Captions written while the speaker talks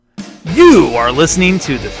You are listening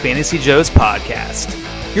to the Fantasy Joes podcast,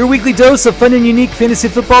 your weekly dose of fun and unique fantasy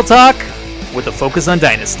football talk with a focus on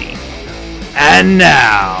Dynasty. And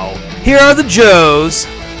now, here are the Joes,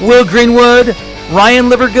 Will Greenwood, Ryan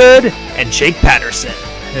Livergood, and Jake Patterson.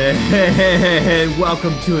 And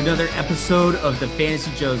welcome to another episode of the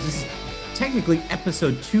Fantasy Joes. This is technically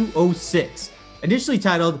episode 206, initially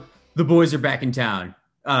titled "The Boys Are Back in Town,"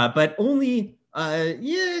 but only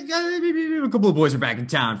maybe a couple of boys are back in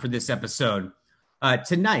town for this episode.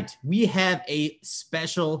 Tonight we have a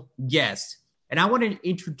special guest, and I want to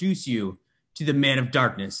introduce you to the man of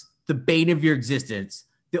darkness, the bane of your existence,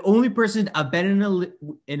 the only person I've been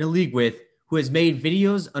in a league with who has made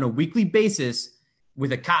videos on a weekly basis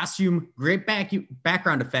with a costume, great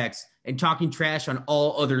background effects, and talking trash on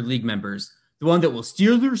all other league members. The one that will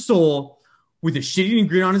steal their soul with a shit-eating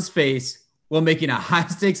grin on his face while making a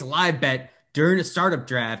high-stakes live bet during a startup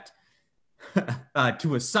draft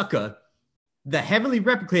to a sucker. The heavily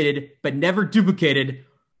replicated but never duplicated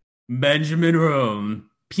Benjamin Rome,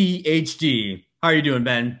 PhD. How are you doing,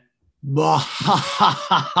 Ben?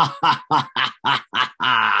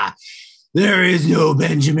 There is no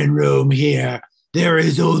Benjamin Rome here. There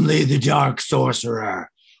is only the Dark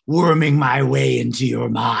Sorcerer, worming my way into your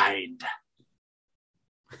mind.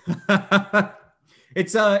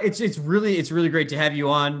 It's really great to have you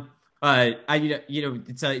on.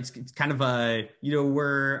 It's kind of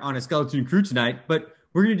we're on a skeleton crew tonight, but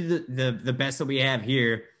we're gonna do the best that we have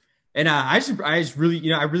here. And I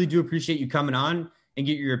really do appreciate you coming on and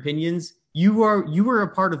get your opinions. You were a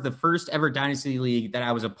part of the first ever Dynasty League that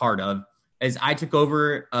I was a part of, as I took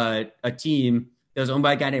over a team that was owned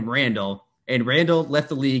by a guy named Randall, and Randall left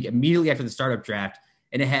the league immediately after the startup draft,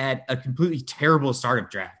 and it had a completely terrible startup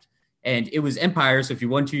draft, and it was Empire. So if you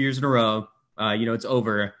won 2 years in a row, it's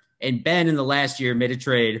over. And Ben in the last year made a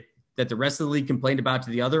trade that the rest of the league complained about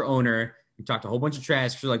to the other owner. He talked a whole bunch of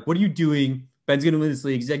trash. She's like, "What are you doing? Ben's going to win this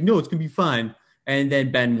league." He's like, "No, it's going to be fun." And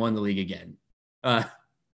then Ben won the league again.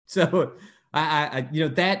 So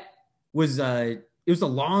that was it was a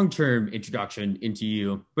long-term introduction into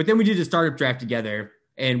you. But then we did a startup draft together,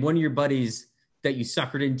 and one of your buddies that you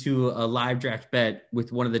suckered into a live draft bet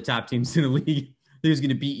with one of the top teams in the league, he was going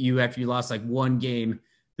to beat you after you lost like one game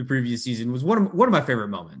the previous season, was one of my favorite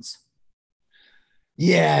moments.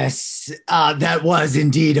 Yes, that was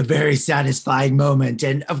indeed a very satisfying moment.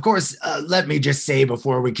 And of course, let me just say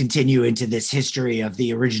before we continue into this history of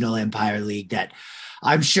the original Empire League that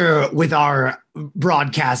I'm sure with our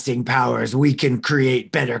broadcasting powers, we can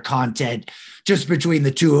create better content just between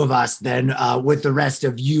the two of us than with the rest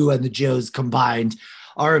of you and the Joes combined.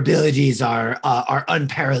 Our abilities are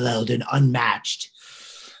unparalleled and unmatched.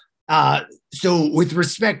 So with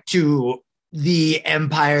respect to the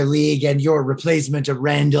Empire League and your replacement of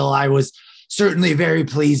Randall, I was certainly very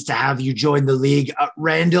pleased to have you join the league.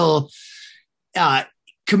 Randall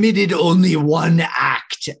committed only one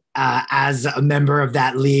act as a member of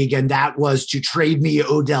that league, and that was to trade me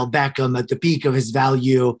Odell Beckham at the peak of his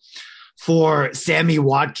value for Sammy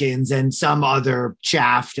Watkins and some other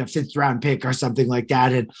chaff, a fifth-round pick or something like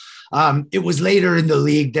that. And it was later in the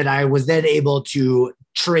league that I was then able to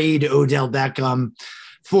trade Odell Beckham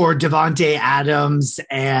for Devontae Adams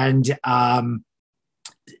and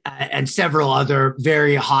several other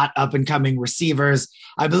very hot up-and-coming receivers,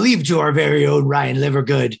 I believe to our very own Ryan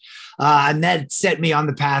Livergood. And that set me on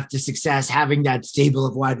the path to success. Having that stable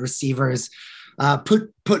of wide receivers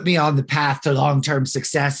put me on the path to long-term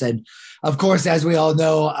success. And of course, as we all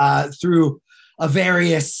know, through a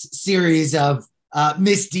various series of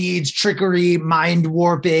misdeeds, trickery, mind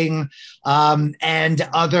warping, and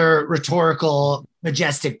other rhetorical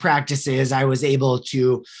majestic practices, I was able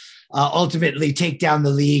to ultimately take down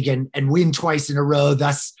the league and win twice in a row,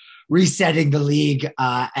 thus resetting the league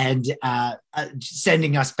and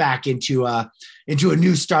sending us back into a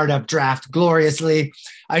new startup draft gloriously.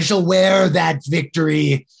 I shall wear that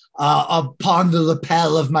victory upon the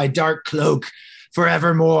lapel of my dark cloak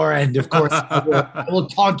forevermore. And of course, I will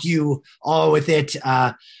taunt you all with it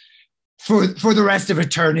for the rest of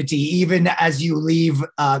eternity. Even as you leave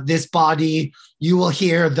this body, you will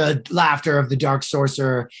hear the laughter of the Dark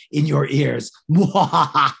Sorcerer in your ears.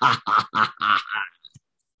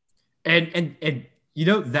 And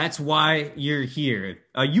that's why you're here.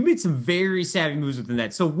 You made some very savvy moves within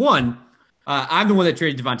that. So one, I'm the one that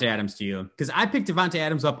traded Devontae Adams to you, because I picked Devontae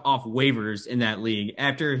Adams up off waivers in that league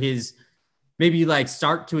after his maybe like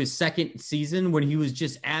start to his second season when he was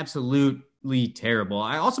just absolutely terrible.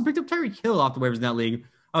 I also picked up Tyreek Hill off the waivers in that league.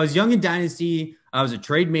 I was young in Dynasty. I was a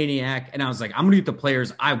trade maniac, and I was like, I'm going to get the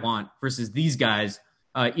players I want versus these guys,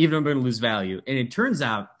 even if I'm going to lose value. And it turns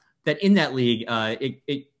out that in that league,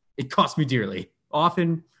 it it cost me dearly,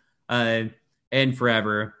 often and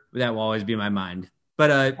forever. That will always be in my mind.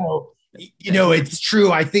 But Well, it's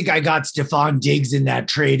true. I think I got Stephon Diggs in that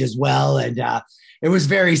trade as well, and it was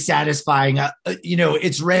very satisfying.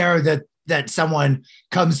 It's rare that someone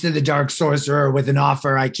comes to the Dark Sorcerer with an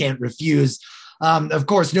offer I can't refuse. Of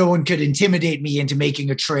course, no one could intimidate me into making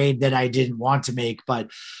a trade that I didn't want to make, but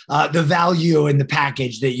the value in the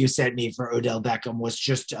package that you sent me for Odell Beckham was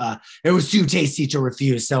just, it was too tasty to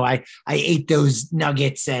refuse. So I ate those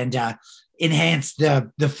nuggets and enhanced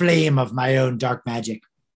the flame of my own dark magic.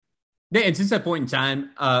 Yeah, and since that point in time,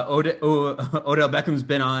 Odell Beckham's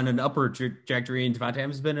been on an upward trajectory, and Devontae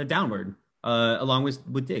Adams has been a downward, along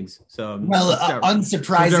with Diggs. So,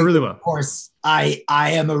 unsurprisingly, really well. Of course, I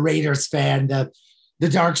am a Raiders fan. The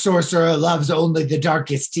Dark Sorcerer loves only the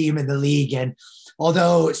darkest team in the league, and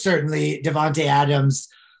although certainly Devontae Adams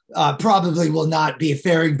probably will not be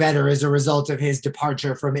faring better as a result of his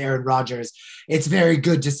departure from Aaron Rodgers, it's very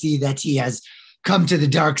good to see that he has come to the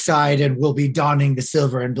dark side and will be donning the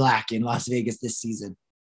silver and black in Las Vegas this season.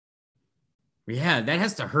 Yeah, that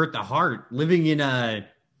has to hurt the heart. Living in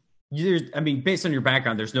based on your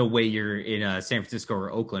background, there's no way you're in San Francisco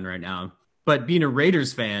or Oakland right now. But being a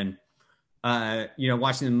Raiders fan,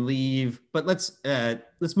 watching them leave. But let's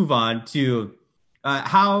move on to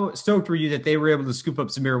how stoked were you that they were able to scoop up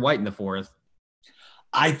Zamir White in the fourth?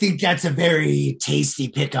 I think that's a very tasty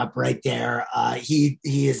pickup right there. He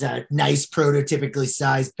is a nice prototypically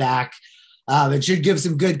sized back. It should give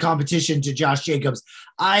some good competition to Josh Jacobs.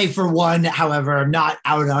 I, for one, however, am not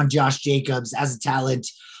out on Josh Jacobs as a talent.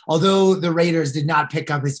 Although the Raiders did not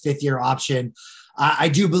pick up his fifth-year option, I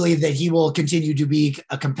do believe that he will continue to be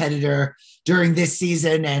a competitor during this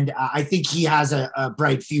season, and I think he has a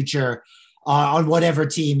bright future on whatever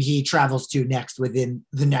team he travels to next within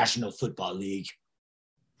the National Football League.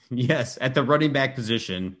 Yes, at the running back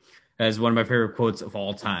position, as one of my favorite quotes of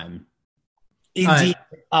all time. Indeed.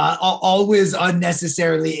 Always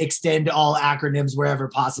unnecessarily extend all acronyms wherever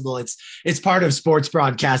possible. It's part of sports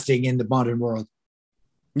broadcasting in the modern world.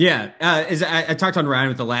 Yeah, as I talked on Ryan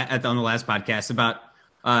on the last podcast about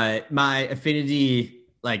my affinity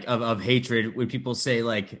of hatred when people say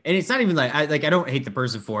and it's not even I don't hate the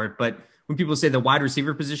person for it, but when people say the wide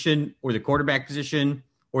receiver position or the quarterback position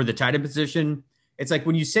or the tight end position, it's like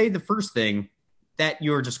when you say the first thing that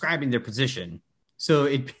you're describing their position. So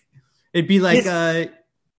it'd be like, hey,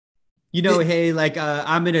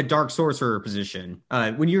 I'm in a Dark Sorcerer position.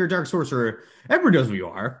 When you're a Dark Sorcerer, everyone knows who you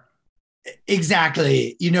are.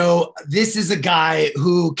 Exactly. This is a guy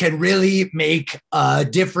who can really make a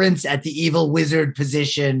difference at the evil wizard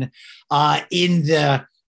position in the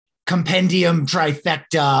compendium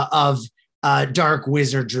trifecta of dark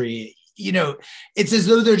wizardry. It's as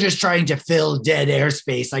though they're just trying to fill dead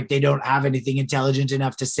airspace, like they don't have anything intelligent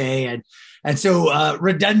enough to say. And so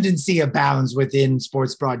redundancy abounds within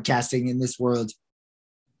sports broadcasting in this world.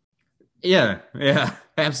 Yeah,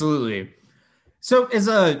 absolutely. So as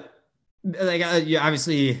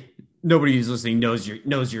obviously nobody who's listening knows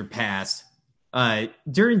your past.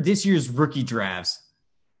 During this year's rookie drafts,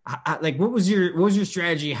 what was your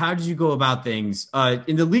strategy? How did you go about things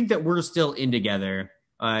in the league that we're still in together?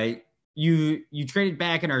 You traded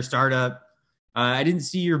back in our startup. I didn't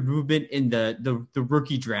see your movement in the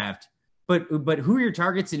rookie draft, but who are your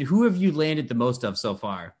targets and who have you landed the most of so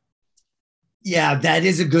far? Yeah, that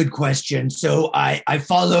is a good question. So I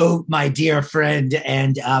follow my dear friend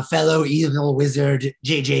and fellow evil wizard,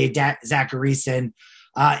 JJ Zacharyson,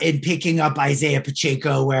 in picking up Isaiah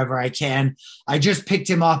Pacheco wherever I can. I just picked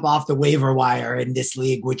him up off the waiver wire in this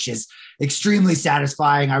league, which is extremely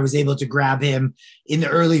satisfying. I was able to grab him in the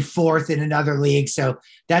early fourth in another league. So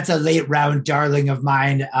that's a late round darling of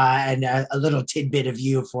mine and a little tidbit of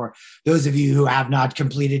you for those of you who have not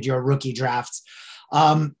completed your rookie drafts.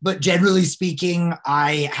 But generally speaking,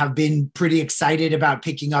 I have been pretty excited about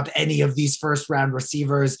picking up any of these first round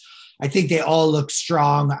receivers. I think they all look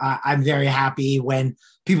strong. I'm very happy when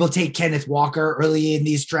people take Kenneth Walker early in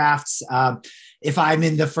these drafts. If I'm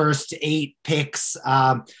in the first 8 picks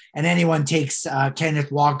and anyone takes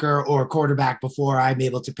Kenneth Walker or quarterback before I'm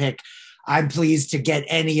able to pick, I'm pleased to get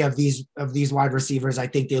any of these wide receivers. I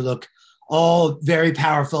think they look all very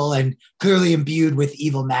powerful and clearly imbued with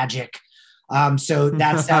evil magic. So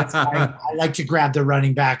that's I like to grab the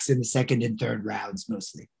running backs in the second and third rounds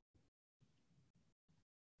mostly.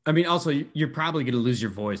 I mean, also you're probably going to lose your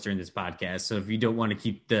voice during this podcast. So if you don't want to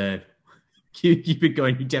keep it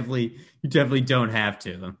going, you definitely don't have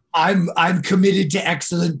to. I'm committed to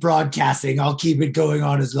excellent broadcasting. I'll keep it going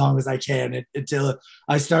on as long as I can until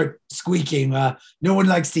I start squeaking. No one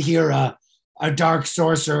likes to hear a a dark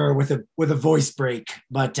sorcerer with a voice break,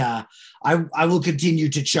 but I will continue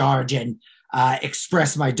to charge and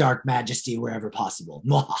express my dark majesty wherever possible.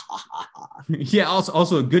 Yeah,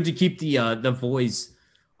 also good to keep the voice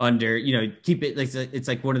under, keep it like it's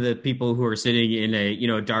like one of the people who are sitting in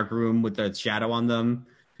a dark room with a shadow on them.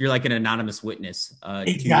 You're like an anonymous witness.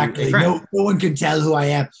 Exactly. No one can tell who I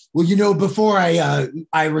am. Well, before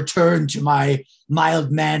I return to my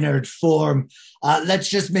mild-mannered form, let's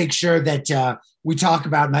just make sure that we talk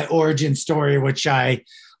about my origin story, which I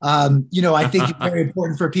think is very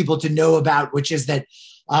important for people to know about, which is that,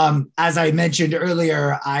 as I mentioned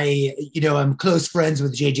earlier, I'm close friends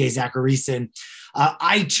with JJ Zacharyson.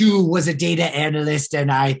 I too was a data analyst,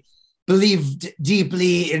 and I believed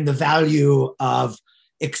deeply in the value of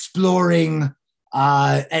exploring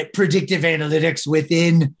predictive analytics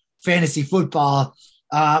within fantasy football.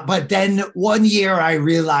 But then one year I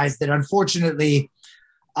realized that, unfortunately,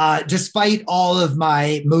 despite all of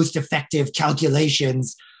my most effective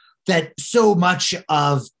calculations, that so much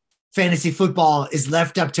of fantasy football is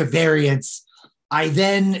left up to variance. I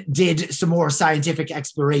then did some more scientific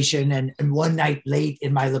exploration, and one night late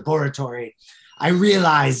in my laboratory, I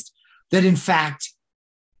realized that, in fact,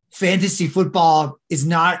 fantasy football is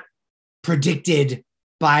not predicted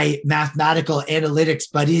by mathematical analytics,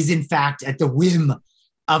 but is in fact at the whim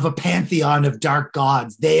of a pantheon of dark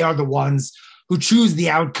gods. They are the ones who choose the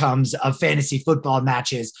outcomes of fantasy football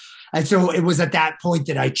matches. And so it was at that point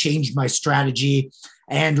that I changed my strategy.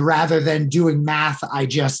 And rather than doing math, I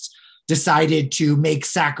just decided to make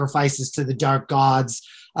sacrifices to the dark gods.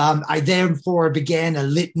 I therefore began a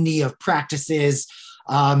litany of practices,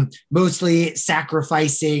 mostly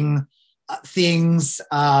sacrificing things,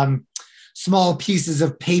 small pieces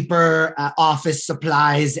of paper, office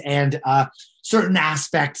supplies, and certain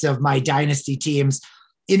aspects of my dynasty teams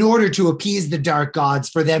in order to appease the dark gods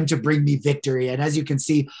for them to bring me victory. And as you can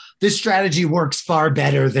see, this strategy works far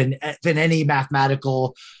better than any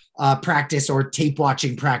mathematical practice or tape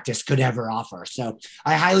watching practice could ever offer. So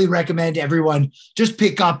I highly recommend everyone just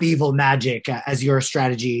pick up Evil Magic as your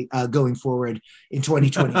strategy going forward in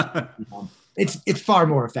 2020. It's far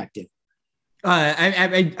more effective.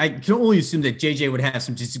 I can only assume that JJ would have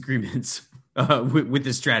some disagreements with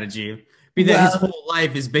this strategy, his whole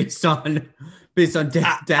life is based on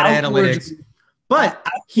data analytics. But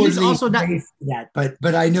he's also not that.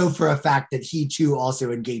 But I know for a fact that he too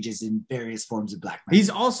also engages in various forms of black magic. He's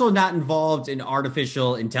also not involved in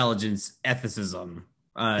artificial intelligence ethicism.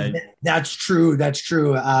 That's true.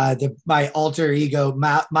 My alter ego,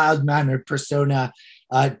 mild-mannered persona,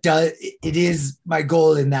 it is my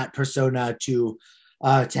goal in that persona to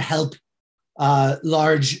help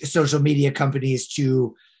large social media companies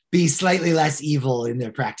to be slightly less evil in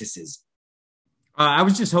their practices. I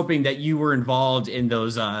was just hoping that you were involved in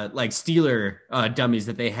those like Steeler dummies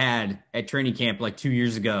that they had at training camp like 2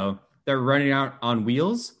 years ago. They're running out on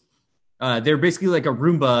wheels. They're basically like a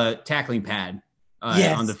Roomba tackling pad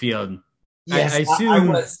on the field. Yes, I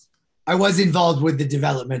assume I was involved with the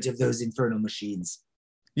development of those infernal machines.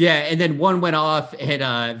 Yeah, and then one went off and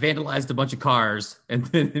vandalized a bunch of cars and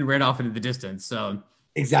then ran off into the distance. So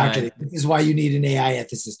exactly, this is why you need an AI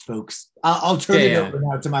ethicist, folks. I'll turn it over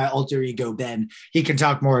now to my alter ego, Ben. He can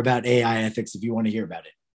talk more about AI ethics if you want to hear about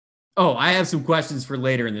it. Oh, I have some questions for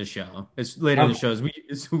later in this show. It's later in the shows we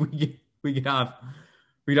get off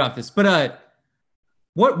this. But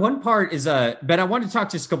what one part is Ben, I wanted to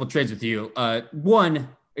talk just a couple trades with you. One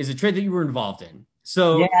is a trade that you were involved in.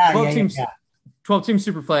 So 12 teams. 12-team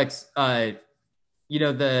Superflex,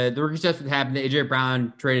 the rookie adjustment happened, the A.J.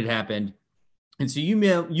 Brown trade had happened. And so you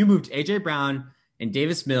moved A.J. Brown and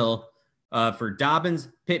Davis Mill for Dobbins,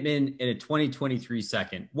 Pittman, and a 2023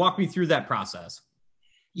 second. Walk me through that process.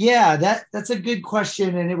 Yeah, that's a good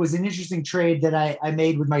question. And it was an interesting trade that I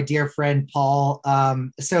made with my dear friend, Paul.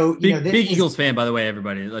 Big Eagles fan, by the way,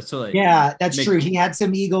 everybody. That's true. He had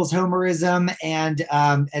some Eagles homerism.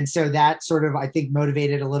 And so that sort of, I think,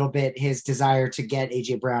 motivated a little bit his desire to get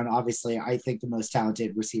AJ Brown. Obviously, I think the most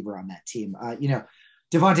talented receiver on that team.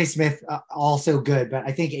 Devontae Smith, also good, but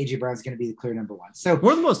I think AJ Brown's going to be the clear number one. So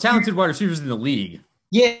one of the most talented wide receivers in the league.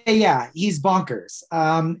 Yeah, he's bonkers.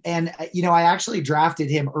 I actually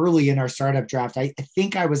drafted him early in our startup draft. I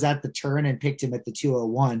think I was at the turn and picked him at the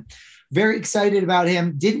 201. Very excited about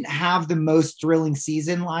him. Didn't have the most thrilling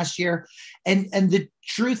season last year. And the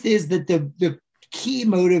truth is that the key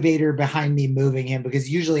motivator behind me moving him, because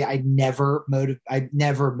usually I never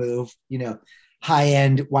move,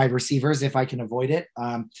 high-end wide receivers if I can avoid it.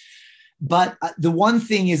 But the one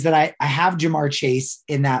thing is that I have Jamar Chase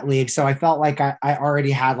in that league. So I felt like I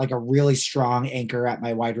already had like a really strong anchor at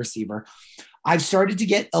my wide receiver. I've started to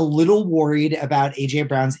get a little worried about AJ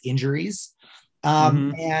Brown's injuries.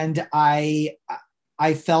 And I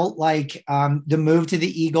felt like the move to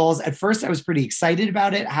the Eagles, at first I was pretty excited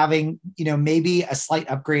about it, having, maybe a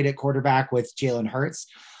slight upgrade at quarterback with Jalen Hurts.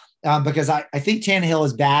 Because I think Tannehill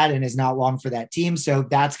is bad and is not long for that team. So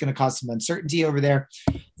that's going to cause some uncertainty over there.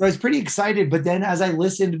 So I was pretty excited. But then as I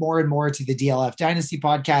listened more and more to the DLF Dynasty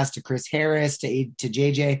podcast, to Chris Harris, to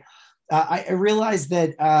JJ, I realized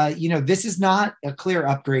that, this is not a clear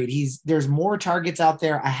upgrade. There's more targets out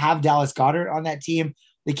there. I have Dallas Goedert on that team.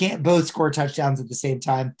 They can't both score touchdowns at the same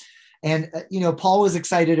time. And, Paul was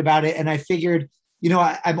excited about it. And I figured,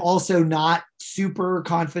 I'm also not super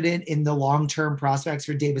confident in the long-term prospects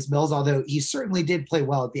for Davis Mills, although he certainly did play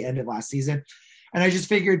well at the end of last season. And I just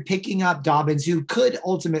figured picking up Dobbins, who could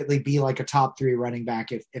ultimately be like a top 3 running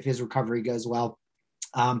back if his recovery goes well.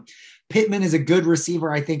 Pittman is a good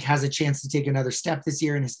receiver. I think has a chance to take another step this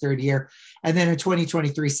year in his 3rd year. And then a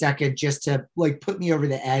 2023 second, just to like put me over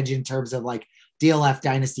the edge in terms of like DLF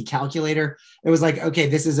Dynasty calculator. It was like, okay,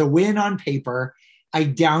 this is a win on paper. I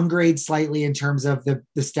downgrade slightly in terms of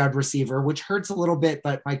the stud receiver, which hurts a little bit,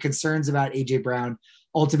 but my concerns about AJ Brown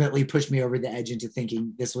ultimately pushed me over the edge into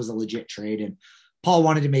thinking this was a legit trade. And Paul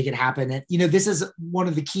wanted to make it happen. And, this is one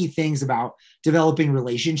of the key things about developing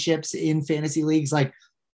relationships in fantasy leagues, like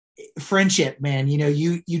friendship, man.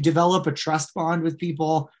 You develop a trust bond with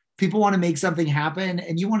people. People want to make something happen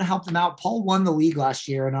and you want to help them out. Paul won the league last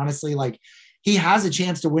year. And honestly, like he has a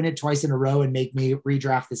chance to win it twice in a row and make me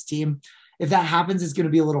redraft this team. If that happens, it's going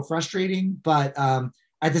to be a little frustrating, but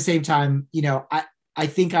at the same time, I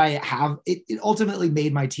think I have it ultimately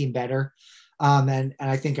made my team better. And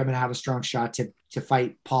I think I'm going to have a strong shot to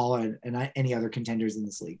fight Paul and any other contenders in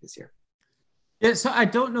this league this year. Yeah. So I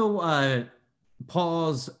don't know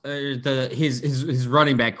Paul's his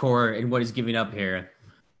running back core and what he's giving up here,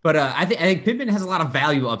 but I think Pittman has a lot of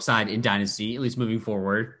value upside in Dynasty, at least moving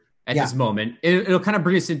forward at this moment. It'll kind of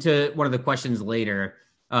bring us into one of the questions later.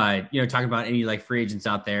 Talking about any like free agents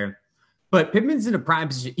out there, but Pittman's in a prime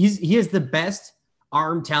position. He is the best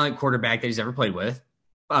arm talent quarterback that he's ever played with,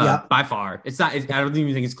 by far. I don't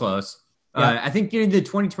even think it's close. I think getting the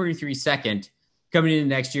 2023 second coming into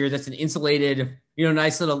next year, that's an insulated,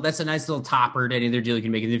 that's a nice little topper to any other deal you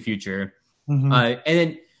can make in the future. And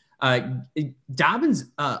then Dobbins'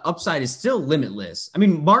 upside is still limitless. I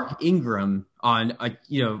mean, Mark Ingram on,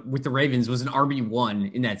 with the Ravens was an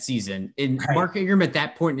RB1 in that season. And Mark Ingram at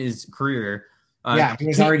that point in his career,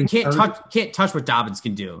 can't touch what Dobbins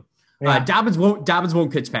can do. Dobbins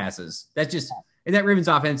won't catch passes. That's just in that Ravens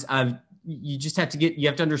offense. You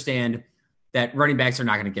have to understand that running backs are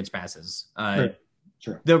not going to catch passes.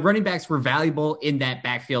 Sure. The running backs were valuable in that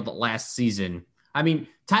backfield last season. I mean,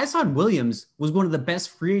 Tyson Williams was one of the best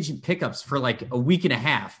free agent pickups for like a week and a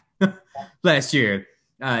half last year.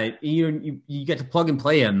 You get to plug and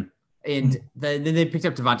play him. And then they picked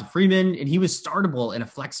up Devonta Freeman, and he was startable in a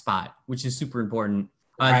flex spot, which is super important.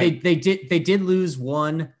 They did lose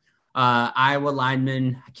one Iowa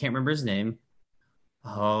lineman. I can't remember his name.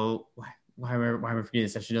 Oh, why am I forgetting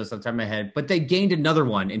this? I should know this off the top of my head. But they gained another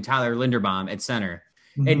one in Tyler Linderbaum at center.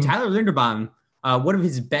 And Tyler Linderbaum, one of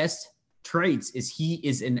his best traits is he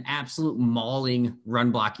is an absolute mauling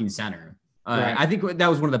run blocking center. I think that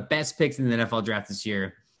was one of the best picks in the NFL draft this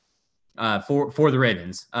year for the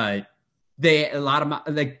Ravens.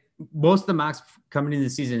 Most of the mocks coming into the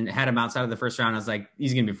season had him outside of the first round. I was like,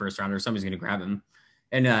 he's going to be first rounder. Somebody's going to grab him.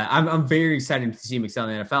 And I'm very excited to see him excel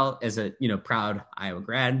in the NFL as a proud Iowa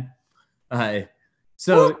grad.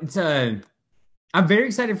 I'm very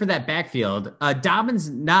excited for that backfield. Dobbins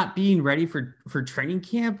not being ready for training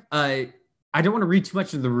camp. I don't want to read too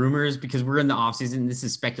much of the rumors because we're in the offseason. This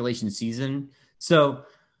is speculation season. So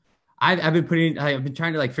I've been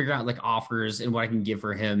trying to like figure out like offers and what I can give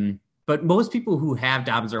for him. But most people who have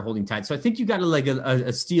Dobbins are holding tight. So I think you got to like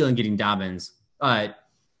a steal in getting Dobbins. I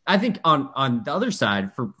think on the other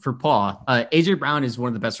side for Paul, AJ Brown is one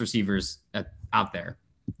of the best receivers out there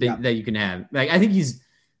that you can have. Like I think he's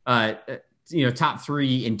top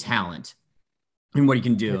 3 in talent and what he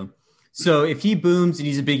can do. So if he booms and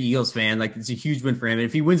he's a big Eagles fan, like it's a huge win for him. And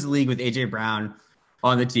if he wins the league with AJ Brown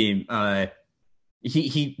on the team,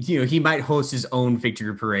 he might host his own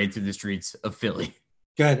victory parade through the streets of Philly.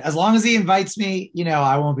 Good. As long as he invites me,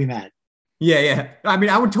 I won't be mad. Yeah. I mean,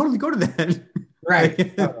 I would totally go to that.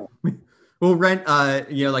 Right. We'll rent,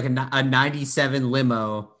 like a 97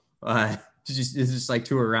 limo to just like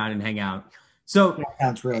tour around and hang out. So that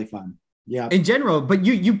sounds really fun. Yeah. In general, but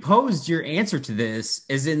you posed your answer to this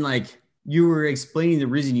as in like you were explaining the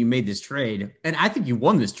reason you made this trade, and I think you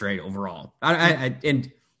won this trade overall.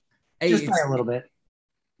 And just by a little bit.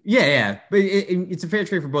 Yeah, but it's a fair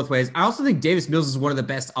trade for both ways. I also think Davis Mills is one of the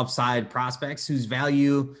best upside prospects whose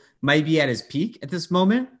value might be at his peak at this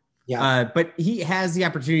moment. Yeah, but he has the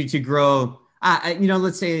opportunity to grow.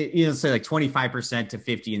 Let's say like 25% to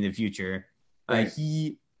 50 in the future. Right.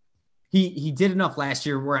 He did enough last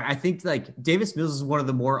year where I think like Davis Mills is one of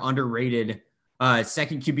the more underrated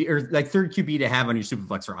second QB or like third QB to have on your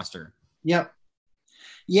Superflex roster. Yep.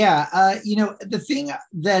 Yeah. The thing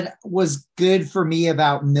that was good for me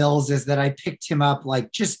about Mills is that I picked him up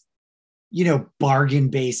like just, bargain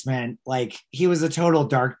basement. Like he was a total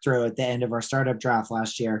dark throw at the end of our startup draft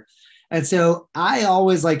last year. And so I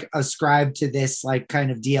always like ascribe to this like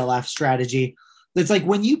kind of DLF strategy. That's like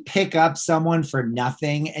when you pick up someone for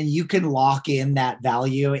nothing and you can lock in that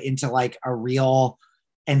value into like a real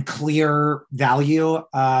and clear value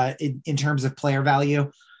in terms of player value.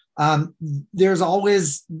 There's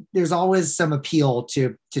always some appeal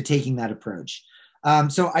to taking that approach.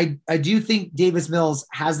 So I do think Davis Mills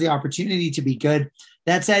has the opportunity to be good.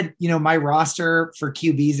 That said, my roster for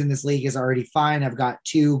QBs in this league is already fine. I've got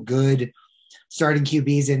two good starting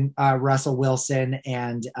QBs in Russell Wilson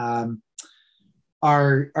and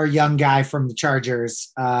our young guy from the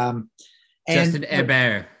Chargers. Justin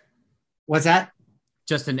Herbert. What's that?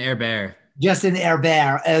 Justin Herbert. Justin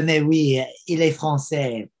Herbert. Mais oui, il est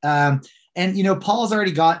français. And Paul's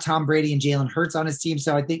already got Tom Brady and Jalen Hurts on his team,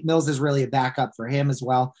 so I think Mills is really a backup for him as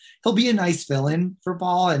well. He'll be a nice fill-in for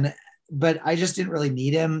Paul, but I just didn't really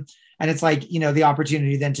need him. And it's like, the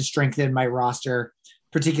opportunity then to strengthen my roster,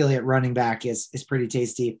 particularly at running back, is pretty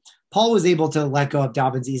tasty. Paul was able to let go of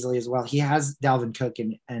Dobbins easily as well. He has Dalvin Cook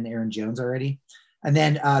and Aaron Jones already. And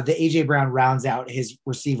then the A.J. Brown rounds out his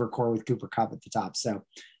receiver core with Cooper Kupp at the top. So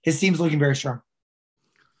his team's looking very strong.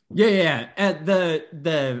 Yeah.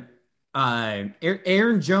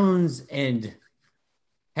 Aaron Jones and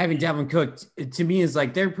having Dalvin Cook, to me, is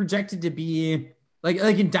like they're projected to be like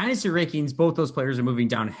in dynasty rankings, both those players are moving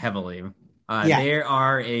down heavily. They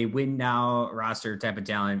are a win now roster type of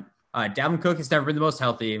talent. Dalvin Cook has never been the most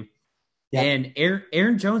healthy. Yeah. And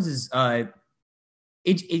Aaron Jones is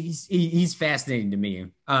he's fascinating to me.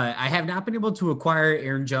 I have not been able to acquire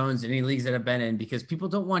Aaron Jones in any leagues that I've been in because people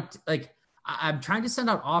don't want I'm trying to send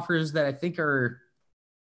out offers that I think are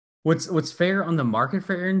what's fair on the market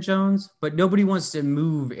for Aaron Jones, but nobody wants to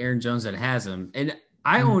move Aaron Jones that has him. And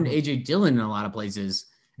I own AJ Dillon in a lot of places,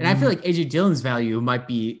 and I feel like AJ Dillon's value might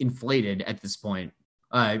be inflated at this point.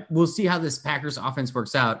 We'll see how this Packers offense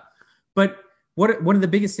works out. But one of the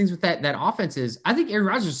biggest things with that offense is I think Aaron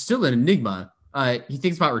Rodgers is still an enigma. He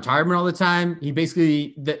thinks about retirement all the time. He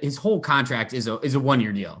basically his whole contract is a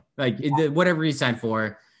 1-year deal. Whatever he signed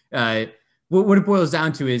for. What it boils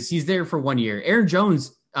down to is he's there for 1 year. Aaron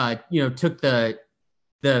Jones, took the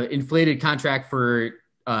inflated contract for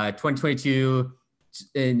 2022,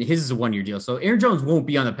 and his is a 1-year deal. So Aaron Jones won't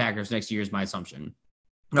be on the Packers next year, is my assumption.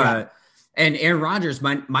 And Aaron Rodgers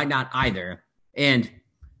might not either. And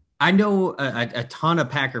I know a ton of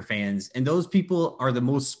Packer fans, and those people are the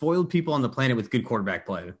most spoiled people on the planet with good quarterback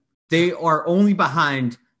play. They are only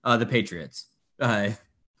behind the Patriots. And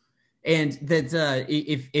that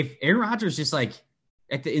if Aaron Rodgers just like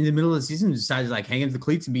in the middle of the season decides to like hang up the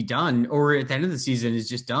cleats and be done, or at the end of the season is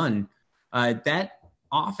just done, that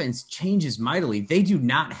offense changes mightily. They do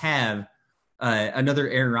not have another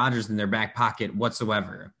Aaron Rodgers in their back pocket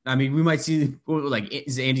whatsoever. I mean, we might see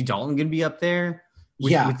is Andy Dalton going to be up there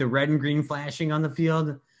with the red and green flashing on the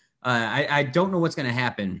field? I don't know what's going to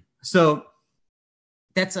happen. So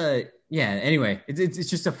that's anyway, it's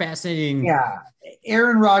just a fascinating. Yeah.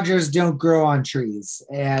 Aaron Rodgers don't grow on trees,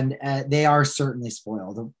 and they are certainly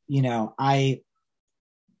spoiled. In a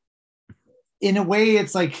way,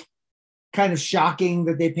 it's like kind of shocking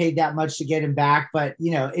that they paid that much to get him back, but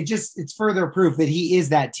it's further proof that he is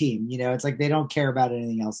that team. It's like they don't care about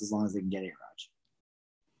anything else as long as they can get Aaron Rodgers.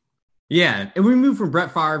 Yeah, and we move from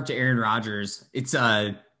Brett Favre to Aaron Rodgers. It's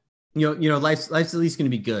life's at least going to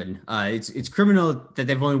be good. It's criminal that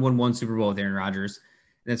they've only won one Super Bowl with Aaron Rodgers.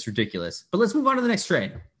 That's ridiculous. But let's move on to the next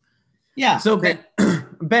trade. Yeah. So Ben,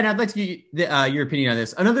 I'd like to get your opinion on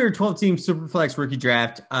this. Another 12-team Superflex rookie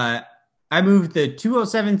draft. I moved the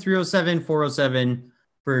 207, 307, 407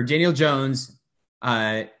 for Daniel Jones,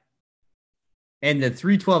 and the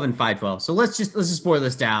 312 and 512. So let's just boil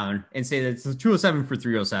this down and say that it's the 207 for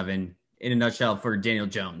 307 in a nutshell for Daniel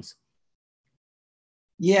Jones.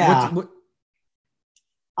 Yeah.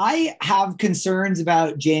 I have concerns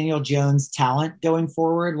about Daniel Jones' talent going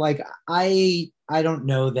forward. Like I don't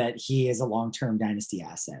know that he is a long-term dynasty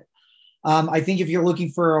asset. I think if you're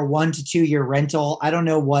looking for a 1 to 2 year rental, I don't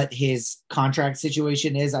know what his contract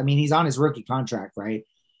situation is. I mean, he's on his rookie contract, right?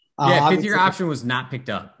 Yeah, fifth year option was not picked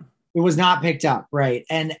up. It was not picked up, right?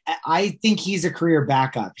 And I think he's a career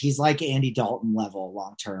backup. He's like Andy Dalton level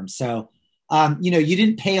long term. So, you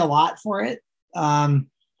didn't pay a lot for it.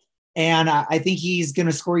 And I think he's going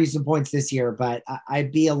to score you some points this year, but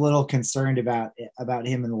I'd be a little concerned about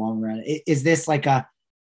him in the long run. Is this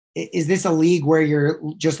a league where you're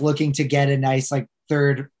just looking to get a nice like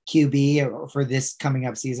third QB for this coming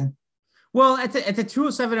up season? Well, at the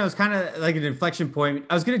 207, I was kind of like an inflection point.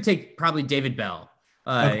 I was going to take probably David Bell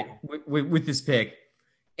with this pick.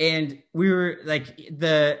 And we were like,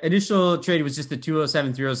 the initial trade was just the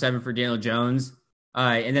 207, 307 for Daniel Jones.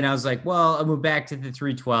 And then I was like, well, I'll move back to the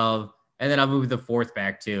 312, and then I'll move the fourth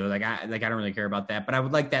back too. I don't really care about that, but I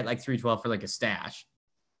would like that like 312 for like a stash,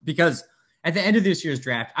 because at the end of this year's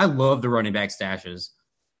draft, I love the running back stashes,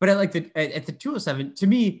 but at the 207, to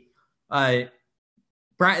me, the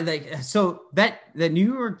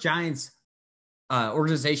New York Giants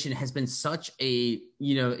organization has been such a,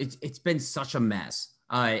 it's been such a mess.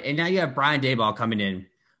 And now you have Brian Daboll coming in.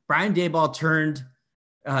 Brian Daboll turned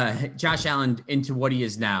Josh Allen into what he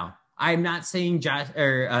is now. I'm not saying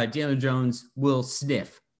Daniel Jones will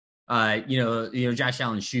sniff, Josh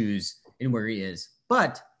Allen's shoes in where he is.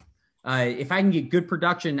 But if I can get good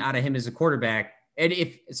production out of him as a quarterback, and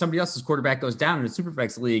if somebody else's quarterback goes down in a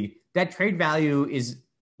Superflex league, that trade value is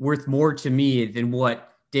worth more to me than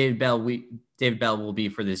what David Bell will be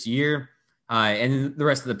for this year. And the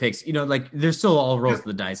rest of the picks, they're still all rolls of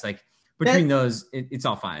the dice. Like between those, it's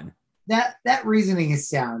all fine. That reasoning is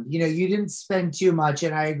sound. You didn't spend too much,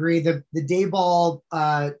 and I agree. The Dayball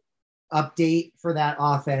update for that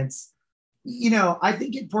offense, I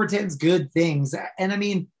think it portends good things. And I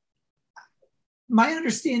mean, my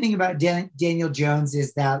understanding about Daniel Jones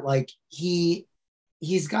is that like he's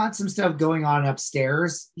got some stuff going on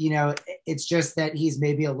upstairs. It's just that he's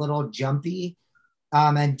maybe a little jumpy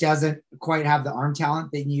and doesn't quite have the arm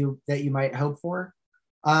talent that you might hope for.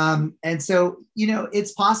 And so,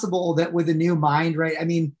 it's possible that with a new mind, right? I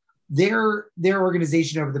mean, their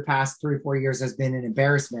organization over the past 3 or 4 years has been an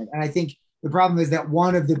embarrassment. And I think the problem is that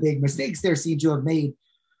one of the big mistakes they seem to have made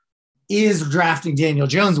is drafting Daniel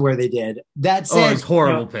Jones where they did. That said, it's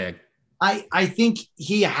horrible pick. I think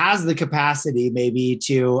he has the capacity maybe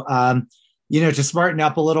to, to smarten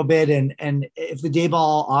up a little bit. And if the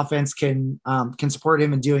Dayball offense can support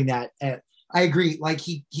him in doing that, I agree. Like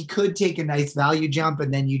he could take a nice value jump,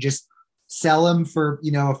 and then you just sell him for,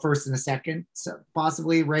 a first and a second, so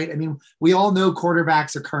possibly, right? I mean, we all know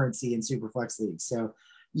quarterbacks are currency in Superflex leagues, so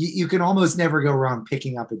you can almost never go wrong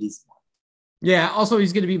picking up a decent one. Yeah. Also,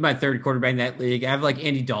 he's going to be my third quarterback in that league. I have like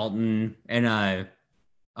Andy Dalton and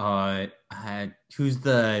who's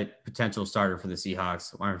the potential starter for the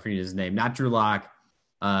Seahawks? I'm forgetting his name. Not Drew Lock.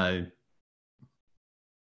 Anyway.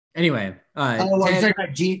 I'm talking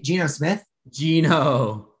about Geno Smith.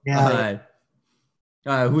 Geno. Yeah.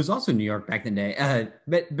 Who was also in New York back in the day.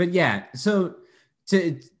 But yeah. So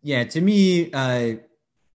to me, I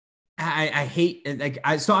hate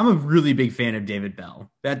so I'm a really big fan of David Bell.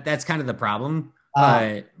 That's kind of the problem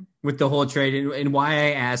with the whole trade and why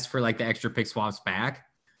I asked for like the extra pick swaps back.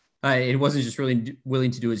 It wasn't just really willing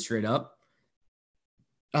to do it straight up.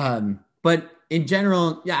 But in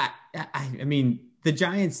general, yeah, I mean, the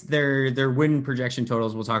Giants, their win projection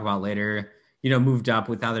totals, we'll talk about later, moved up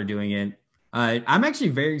with how they're doing it. I'm actually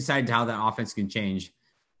very excited to how that offense can change.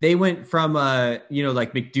 They went from, like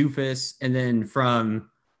McDoofus, and then from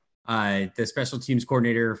the special teams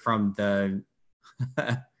coordinator from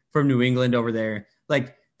from New England over there.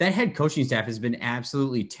 Like that head coaching staff has been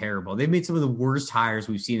absolutely terrible. They've made some of the worst hires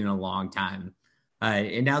we've seen in a long time.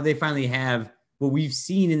 And now they finally have what we've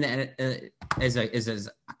seen in the, as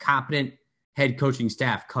a competent head coaching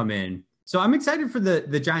staff come in. So I'm excited for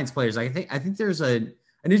the Giants players. I think there's an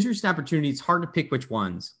interesting opportunity. It's hard to pick which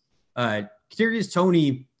ones. Kadarius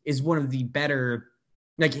Toney is one of the better,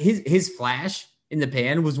 like his flash in the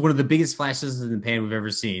pan was one of the biggest flashes in the pan we've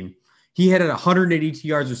ever seen. He had 182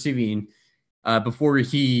 yards receiving before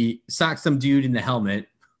he socked some dude in the helmet,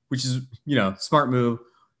 which is, smart move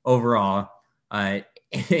overall.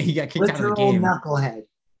 He got kicked out of the game. Knucklehead.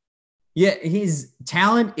 Yeah, his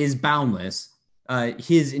talent is boundless.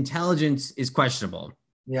 His intelligence is questionable.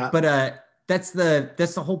 Yeah, but that's the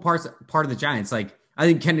whole part of the Giants. Like I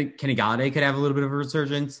think Kenny Galladay could have a little bit of a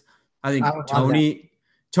resurgence. I think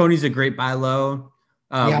Tony's a great buy low.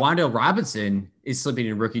 Wan'Dale Robinson is slipping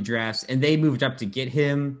in rookie drafts, and they moved up to get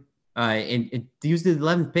him. And he was the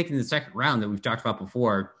 11th pick in the second round that we've talked about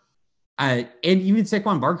before. And even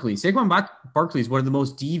Saquon Barkley. Barkley is one of the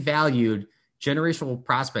most devalued generational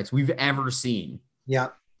prospects we've ever seen. Yeah.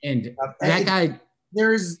 And that guy,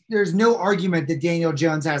 there's no argument that Daniel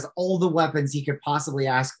Jones has all the weapons he could possibly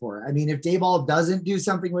ask for. I mean, if Dayball doesn't do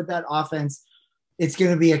something with that offense, it's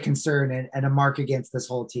going to be a concern and a mark against this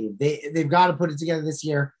whole team. They've got to put it together this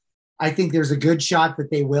year. I think there's a good shot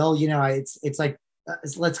that they will. You know, it's like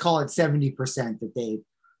let's call it 70%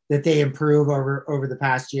 that they improve over the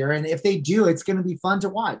past year. And if they do, it's going to be fun to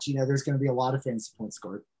watch. You know, there's going to be a lot of fantasy points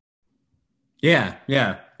scored. Yeah.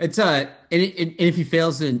 It's and if he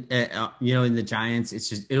fails in in the Giants,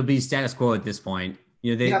 it'll be status quo at this point.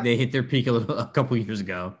 You know, they hit their peak a couple years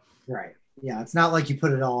ago. Right. Yeah, it's not like you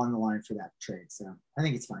put it all on the line for that trade. So I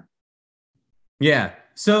think it's fine. Yeah.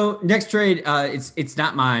 So next trade, it's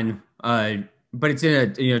not mine, but it's in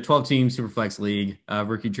a 12-team Superflex league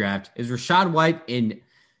rookie draft. Is Rachaad White and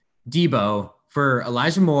Debo for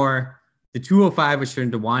Elijah Moore, the 205 which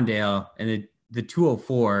turned to Wandale, and the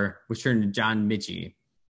 204 which turned to John Mitchie.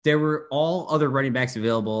 There were all other running backs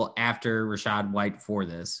available after Rachaad White for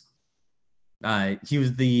this. He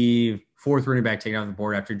was the fourth running back taken off the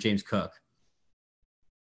board after James Cook.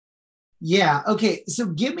 Yeah. Okay. So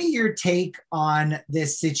give me your take on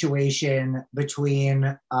this situation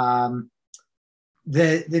between the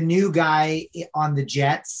new guy on the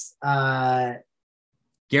Jets, Garrett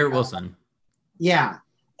Wilson. Yeah.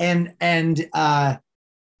 And our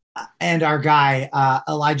guy,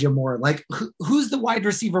 Elijah Moore. Like, who's the wide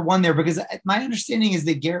receiver one there? Because my understanding is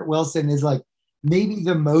that Garrett Wilson is like maybe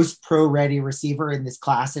the most pro-ready receiver in this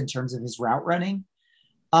class in terms of his route running.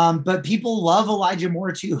 But people love Elijah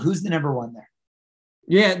Moore too. Who's the number one there?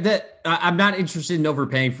 Yeah, I'm not interested in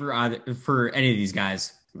overpaying for any of these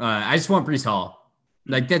guys. I just want Breece Hall.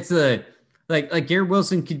 Like that's like Garrett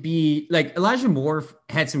Wilson could be like Elijah Moore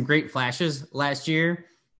had some great flashes last year,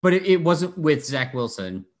 but it wasn't with Zach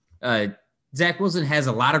Wilson. Zach Wilson has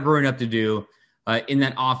a lot of growing up to do in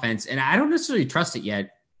that offense, and I don't necessarily trust it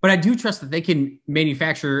yet, but I do trust that they can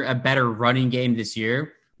manufacture a better running game this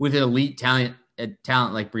year with an elite talent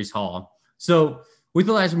like Breece Hall. So with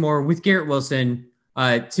Elijah Moore, with Garrett Wilson,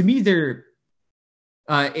 to me, they're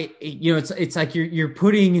it's like you're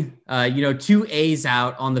putting two A's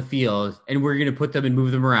out on the field, and we're going to put them and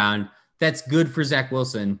move them around. That's good for Zach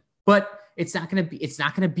Wilson, but it's not going to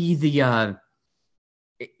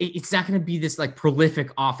be this like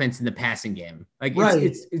prolific offense in the passing game. Like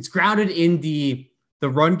right. It's grounded in the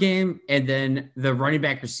run game and then the running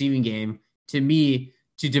back receiving game. To me,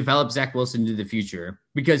 to develop Zach Wilson into the future,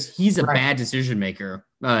 because he's a bad decision maker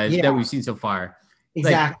that we've seen so far.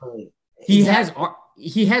 Exactly. Like,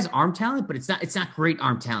 he has arm talent, but it's not great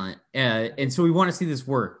arm talent. And so we want to see this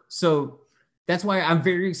work. So that's why I'm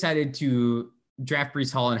very excited to draft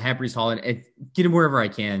Breece Hall and have Breece Hall and get him wherever I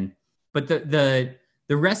can. But the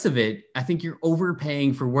rest of it, I think you're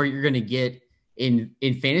overpaying for what you're going to get in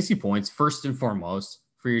fantasy points, first and foremost,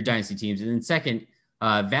 for your dynasty teams. And then second,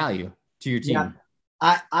 value to your team. Yeah.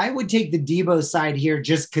 I would take the Debo side here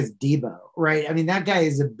just because Debo, right? I mean, that guy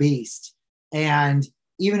is a beast. And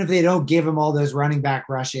even if they don't give him all those running back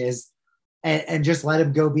rushes and just let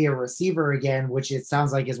him go be a receiver again, which it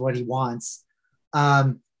sounds like is what he wants,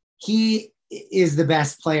 he is the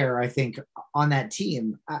best player, I think, on that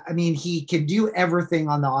team. I mean, he can do everything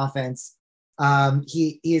on the offense.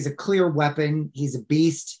 He is a clear weapon. He's a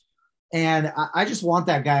beast. And I just want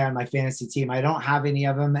that guy on my fantasy team. I don't have any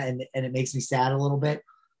of them, and it makes me sad a little bit.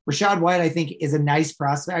 Rachaad White, I think, is a nice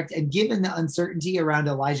prospect. And given the uncertainty around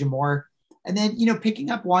Elijah Moore, and then, picking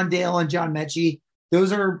up Wandale and John Mechie,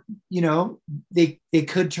 those are, they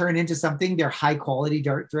could turn into something. They're high-quality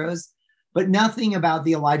dart throws. But nothing about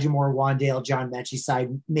the Elijah Moore, Wandale, John Mechie side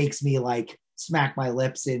makes me, like, smack my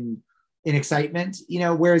lips in excitement.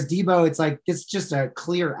 Whereas Debo, it's like, it's just a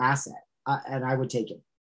clear asset, and I would take it.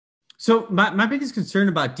 So my biggest concern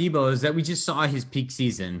about Debo is that we just saw his peak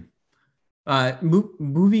season.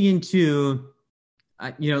 Moving into,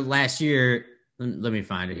 last year. Let me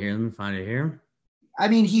find it here. I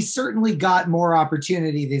mean, he's certainly got more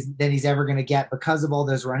opportunity than he's ever going to get because of all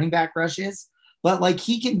those running back rushes. But like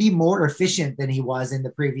he can be more efficient than he was in the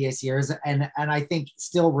previous years, and I think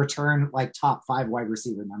still return like top 5 wide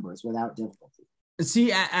receiver numbers without difficulty.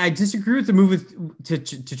 See, I disagree with the move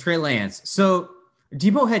to Trey Lance. So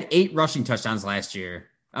Debo had 8 rushing touchdowns last year.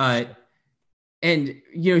 And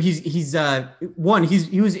he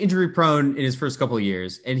was injury prone in his first couple of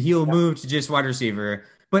years, and he'll move to just wide receiver.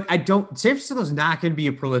 But San Francisco's not going to be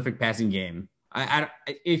a prolific passing game.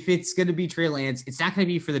 If it's going to be Trey Lance, it's not going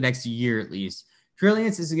to be for the next year at least. Trey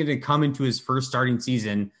Lance is going to come into his first starting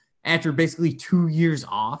season after basically 2 years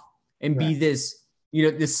off and be this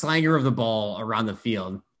this slanger of the ball around the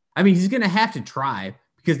field. I mean, he's going to have to try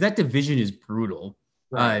because that division is brutal.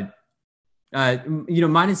 Right.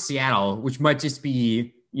 Minus Seattle, which might just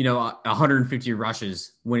be 150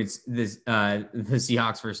 rushes when it's the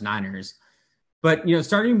Seahawks versus Niners. But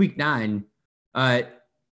starting week 9, Debo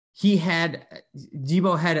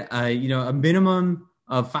had a minimum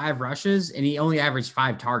of 5 rushes, and he only averaged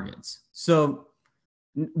 5 targets. So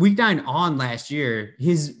week 9 on last year,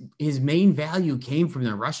 his main value came from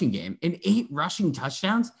the rushing game, and 8 rushing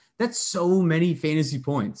touchdowns. That's so many fantasy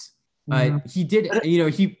points. He did,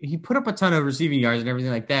 he put up a ton of receiving yards and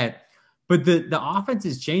everything like that. But the offense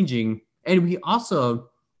is changing, and we also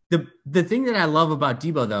the thing that I love about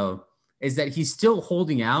Debo though is that he's still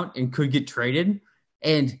holding out and could get traded.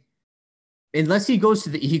 And unless he goes to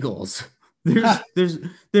the Eagles,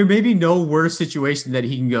 there may be no worse situation that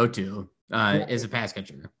he can go to as a pass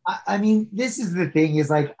catcher. I mean, this is the thing is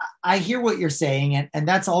like, I hear what you're saying, and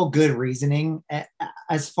that's all good reasoning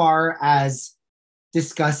as far as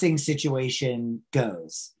discussing situation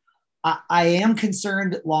goes. I am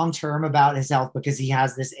concerned long-term about his health because he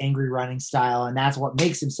has this angry running style, and that's what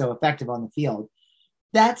makes him so effective on the field.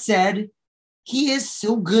 That said, he is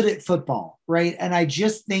so good at football, right? And I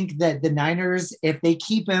just think that the Niners, if they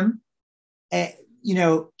keep him,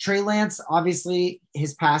 Trey Lance, obviously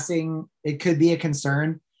his passing, it could be a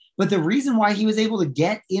concern. But the reason why he was able to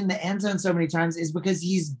get in the end zone so many times is because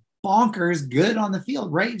he's bonkers good on the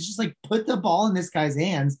field, right? It's just like put the ball in this guy's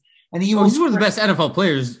hands. And he's one of the best NFL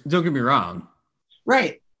players, don't get me wrong.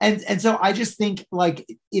 Right. And so I just think like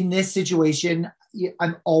in this situation,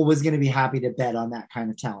 I'm always going to be happy to bet on that kind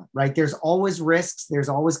of talent, right? There's always risks. There's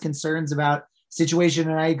always concerns about situation.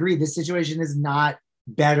 And I agree, this situation is not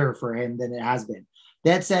better for him than it has been.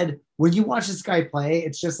 That said, when you watch this guy play,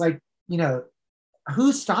 it's just like,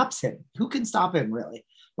 who stops him? Who can stop him really?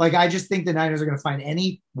 Like, I just think the Niners are going to find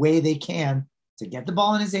any way they can to get the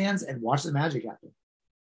ball in his hands and watch the magic happen.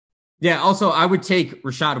 Yeah, also, I would take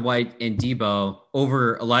Rachaad White and Debo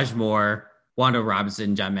over Elijah Moore, Wando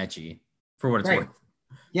Robinson, John Mechie for what it's worth.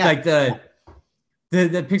 Yeah. Like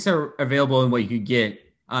the picks are available and what you could get.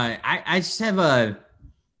 I just have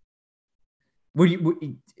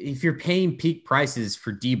if you're paying peak prices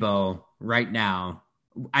for Debo right now,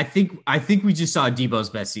 I think we just saw Debo's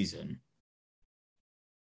best season.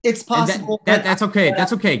 It's possible. That's okay.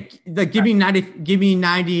 That's okay. Like, give me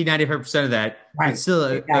 95% of that. Right. It's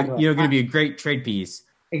still going to be a great trade piece.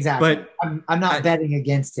 Exactly. But I'm not betting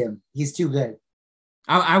against him. He's too good.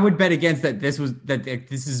 I would bet against that. This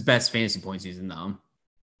is his best fantasy point season though.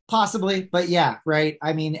 Possibly, but yeah, right.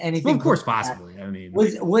 I mean, anything. Well, of course, possibly. I mean,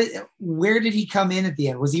 where did he come in at the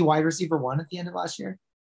end? Was he wide receiver 1 at the end of last year?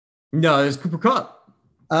 No, it was Cooper Kupp.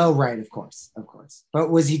 Oh, right. Of course. But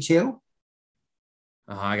was he 2?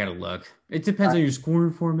 Oh, I gotta look. It depends on your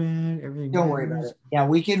scoring format. Everything. Don't worry about it. Yeah,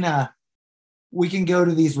 we can go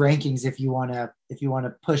to these rankings if you want to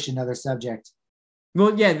push another subject.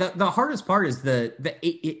 Well, yeah. The hardest part is the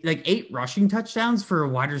 8 rushing touchdowns for a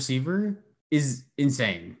wide receiver is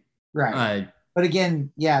insane. Right. But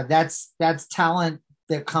again, yeah, that's talent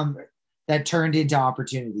that turned into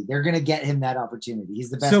opportunity. They're gonna get him that opportunity. He's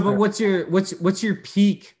the best. So, but what's your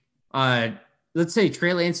peak? Let's say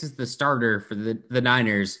Trey Lance is the starter for the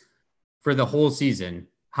Niners for the whole season.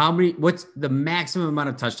 What's the maximum amount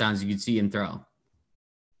of touchdowns you could see him throw?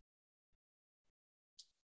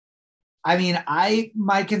 I mean,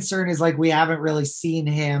 my concern is like we haven't really seen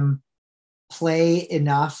him play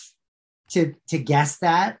enough to guess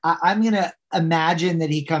that. I'm going to imagine that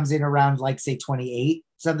he comes in around like say 28,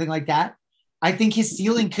 something like that. I think his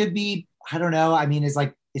ceiling could be, I don't know. I mean, is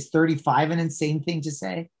 35 an insane thing to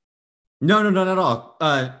say? No, not at all.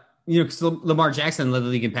 Because Lamar Jackson led the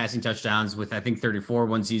league in passing touchdowns with, I think, 34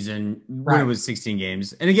 one season when it was 16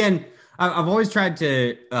 games. And again, I've always tried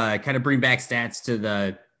to kind of bring back stats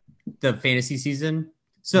to the fantasy season.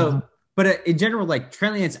 So, but in general, like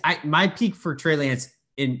Trey Lance, my peak for Trey Lance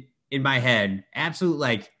in my head, absolute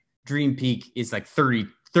like dream peak is like 30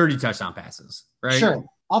 touchdown passes, right? Sure.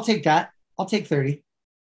 I'll take that. I'll take 30.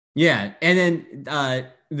 Yeah. And then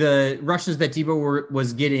the rushes that Debo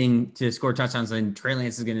was getting to score touchdowns, and Trey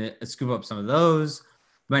Lance is going to scoop up some of those.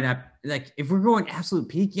 Might not, like, if we're going absolute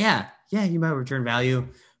peak, yeah, you might return value,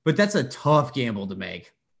 but that's a tough gamble to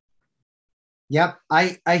make. Yep.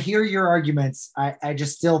 I hear your arguments. I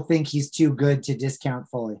just still think he's too good to discount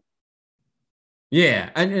fully.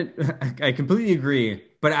 Yeah, I completely agree,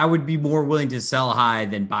 but I would be more willing to sell high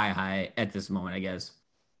than buy high at this moment, I guess.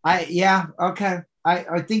 Okay.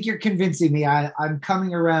 I think you're convincing me. I'm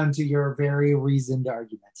coming around to your very reasoned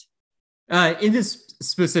argument. In this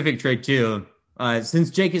specific trade too, since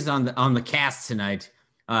Jake is on the cast tonight,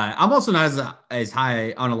 I'm also not as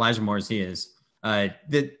high on Elijah Moore as he is.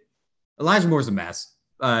 That Elijah Moore's a mess.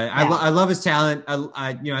 I love his talent.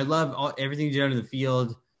 I love everything he did on the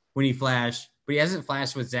field when he flashed, but he hasn't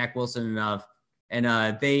flashed with Zach Wilson enough.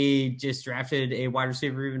 And they just drafted a wide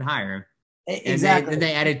receiver even higher. Exactly. And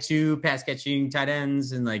they added 2 pass catching tight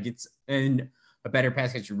ends and a better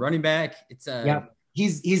pass catching running back. Yep.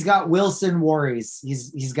 He's got Wilson worries.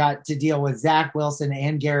 He's got to deal with Zach Wilson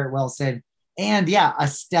and Garrett Wilson, and a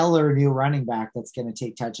stellar new running back that's going to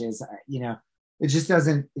take touches. It just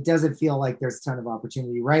doesn't feel like there's a ton of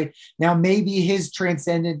opportunity right now. Maybe his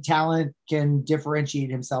transcendent talent can differentiate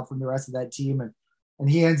himself from the rest of that team, and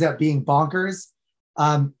he ends up being bonkers.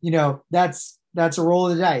 That's a roll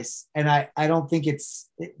of the dice, and I don't think it's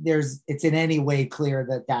in any way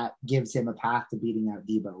clear that gives him a path to beating out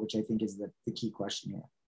Debo, which I think is the key question here.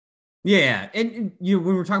 Yeah, and when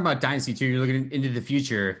we're talking about dynasty too, you're looking into the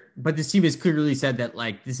future, but this team has clearly said that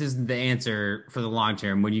this isn't the answer for the long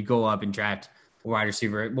term. When you go up and draft a wide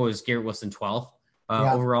receiver, what was Garrett Wilson 12th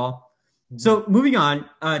overall? Mm-hmm. So moving on,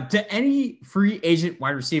 do any free agent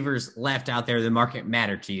wide receivers left out there in the market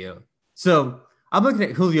matter to you? So I'm looking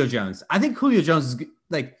at Julio Jones. I think Julio Jones is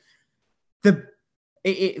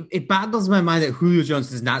it boggles my mind that Julio Jones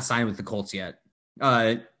does not sign with the Colts yet.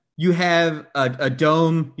 You have a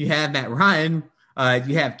dome, you have Matt Ryan,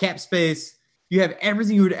 you have cap space, you have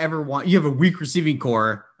everything you would ever want. You have a weak receiving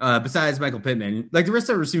core besides Michael Pittman. The rest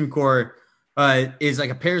of the receiving core is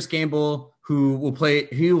a Paris Campbell who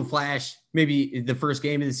will flash maybe the first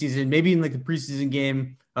game of the season, maybe in the preseason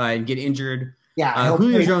game and get injured. Yeah,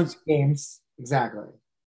 Julio Jones games. Exactly.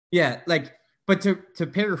 Yeah, but to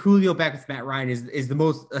pair Julio back with Matt Ryan is the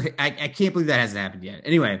most. I can't believe that hasn't happened yet.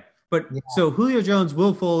 Anyway, so Julio Jones,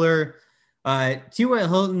 Will Fuller, T.Y.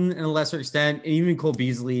 Hilton, in a lesser extent, and even Cole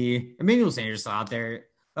Beasley, Emmanuel Sanders out there.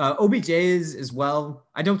 OBJ is as well.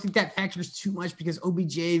 I don't think that factors too much because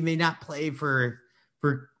OBJ may not play for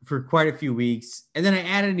quite a few weeks. And then I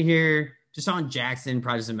added in here Deshaun Jackson,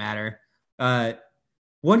 probably doesn't matter.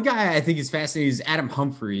 One guy I think is fascinating is Adam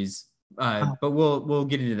Humphries. But we'll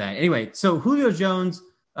get into that. Anyway, so Julio Jones,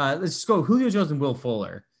 let's just go Julio Jones and Will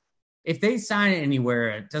Fuller. If they sign anywhere,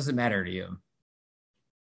 it doesn't matter to you.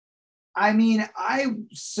 I mean, I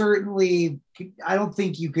don't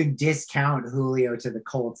think you can discount Julio to the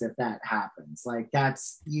Colts if that happens.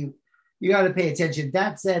 That's you got to pay attention.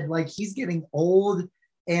 That said, he's getting old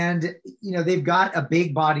and they've got a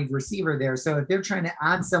big bodied receiver there. So if they're trying to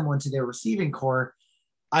add someone to their receiving core,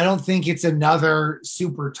 I don't think it's another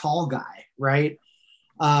super tall guy, right?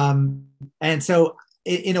 And so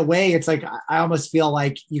in a way, it's I almost feel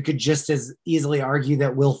like you could just as easily argue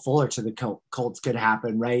that Will Fuller to the Colts could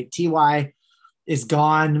happen, right? T.Y. is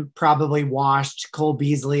gone, probably washed. Cole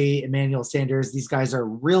Beasley, Emmanuel Sanders, these guys are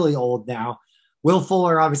really old now. Will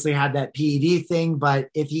Fuller obviously had that PED thing, but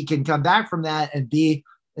if he can come back from that and be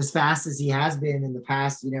as fast as he has been in the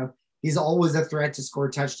past, he's always a threat to score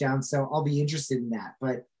touchdowns. So I'll be interested in that.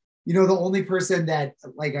 But, the only person that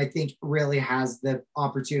I think really has the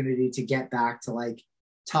opportunity to get back to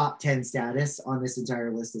top 10 status on this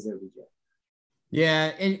entire list is OBJ.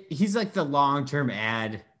 Yeah. And he's the long-term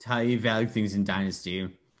add to how you value things in Dynasty.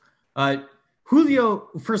 Julio,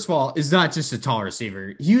 first of all, is not just a tall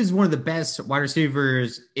receiver. He was one of the best wide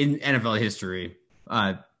receivers in NFL history.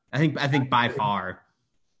 I think by far.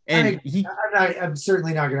 And I'm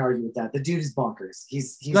certainly not going to argue with that. The dude is bonkers.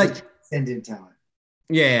 He's a transcendent talent.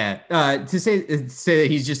 Yeah. To say that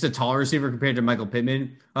he's just a tall receiver compared to Michael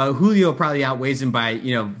Pittman, Julio probably outweighs him by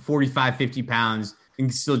 45, 50 pounds and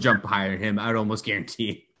can still jump higher than him. I would almost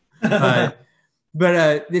guarantee. But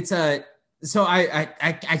it's so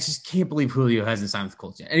I just can't believe Julio hasn't signed with the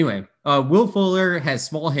Colts yet. Anyway, Will Fuller has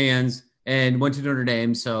small hands and went to Notre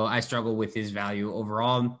Dame, so I struggle with his value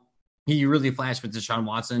overall. He really flashed with Deshaun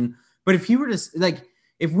Watson, but if he were to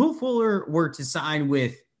if Will Fuller were to sign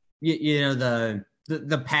with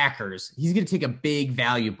the Packers, he's going to take a big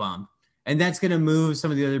value bump, and that's going to move some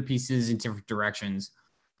of the other pieces in different directions.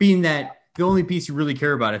 Being that the only piece you really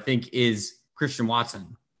care about, I think, is Christian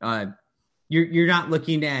Watson. You're not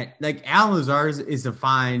looking at Allen Lazard is a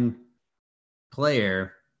fine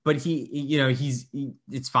player, but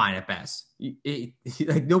it's fine at best.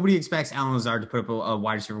 Nobody expects Allen Lazard to put up a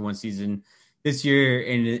wide receiver one season this year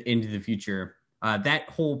and into the future. That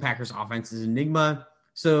whole Packers offense is an enigma.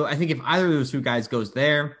 So I think if either of those two guys goes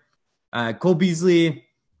there, Cole Beasley,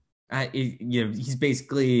 he's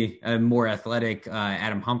basically a more athletic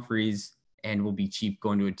Adam Humphries and will be cheap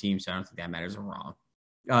going to a team. So I don't think that matters overall.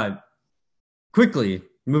 Quickly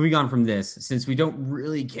moving on from this, since we don't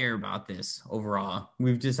really care about this overall,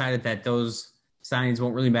 we've decided that those signings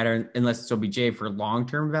won't really matter unless it's OBJ for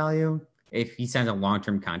long-term value if he signs a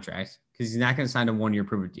long-term contract, because he's not going to sign a 1-year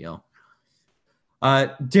prove-it deal.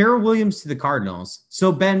 Darrell Williams to the Cardinals.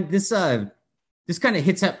 So Ben, this kind of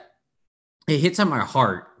hits on my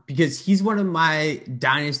heart because he's one of my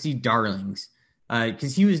dynasty darlings.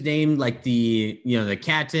 Because he was named like the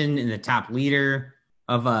captain and the top leader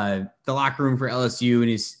of the locker room for LSU in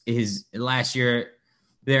his last year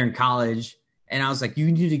there in college. And I was like,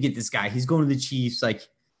 you need to get this guy. He's going to the Chiefs,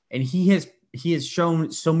 and he has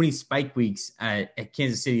shown so many spike weeks at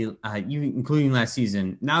Kansas City, including last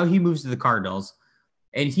season. Now he moves to the Cardinals,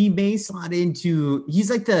 and he may slot into. He's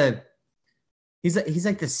like the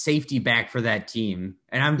safety back for that team,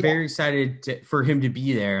 and I'm very excited for him to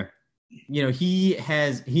be there. He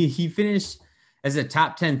finished as a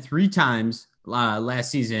top 10 3 times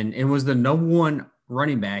last season and was the number 1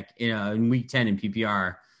 running back in week 10 in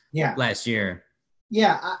PPR last year.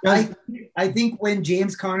 Yeah, I think when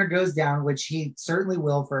James Conner goes down, which he certainly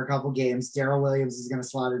will for a couple games, Darrell Williams is going to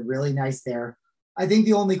slot in really nice there. I think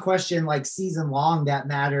the only question like season long that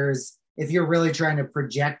matters if you're really trying to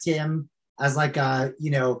project him as like a,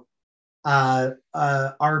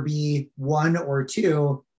 RB 1 or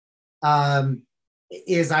 2,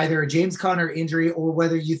 is either a James Conner injury or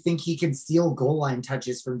whether you think he can steal goal line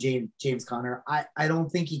touches from James Conner. I don't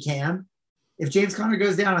think he can. If James Conner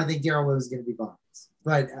goes down, I think Darrell Williams is going to be bummed.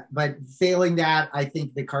 But failing that, I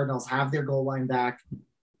think the Cardinals have their goal line back.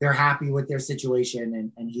 They're happy with their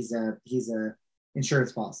situation, and he's a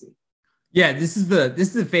insurance policy. Yeah, this is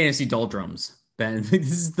the fantasy doldrums, Ben.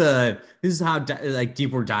 This is how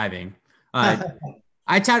deep we're diving. Last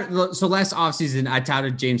offseason I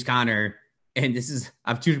touted James Conner, and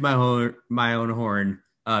I've tooted my own horn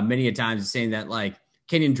many a times, saying that like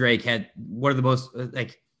Kenyon Drake had one of the most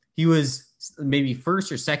he was maybe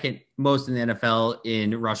first or second most in the NFL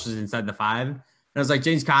in rushes inside the 5. And I was like,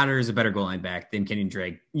 James Conner is a better goal line back than Kenyon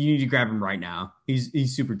Drake. You need to grab him right now.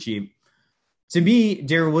 He's super cheap. To me,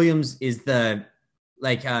 Darrell Williams is the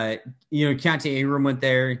Keontae Ingram went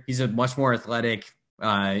there. He's a much more athletic.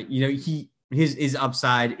 His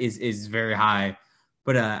upside is very high.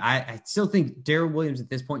 But I still think Darrell Williams at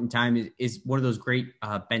this point in time is one of those great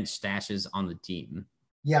bench stashes on the team.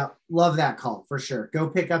 Yeah, love that call for sure. Go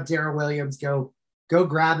pick up Darrell Williams. Go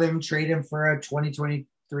grab him, trade him for a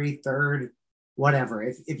 2023 third, whatever.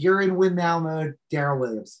 If you're in win now mode, Darrell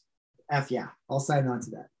Williams. Yeah, I'll sign on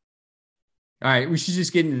to that. All right, we should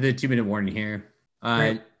just get into the 2-minute warning here.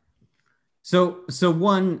 So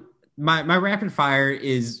one, my rapid fire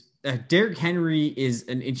is Derrick Henry is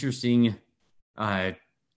an interesting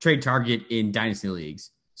trade target in dynasty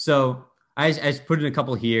leagues. So I put in a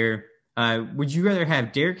couple here. Would you rather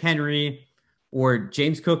have Derrick Henry or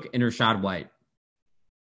James Cook and Rachaad White?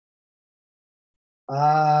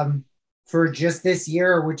 For just this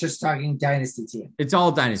year, or we're just talking dynasty team? It's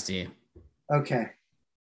all dynasty. Okay.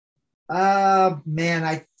 Man,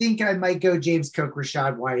 I think I might go James Cook,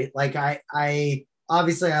 Rachaad White. Like I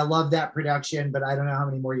obviously I love that production, but I don't know how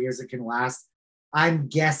many more years it can last. I'm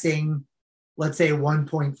guessing, let's say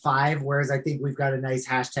 1.5, whereas I think we've got a nice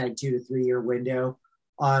hashtag 2 to 3 year window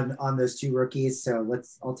on those 2 rookies. So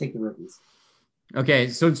I'll take the rookies. Okay.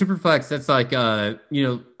 So in Superflex, that's like,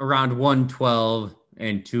 around 112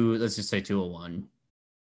 and 2, let's just say 201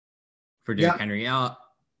 for Derrick Henry.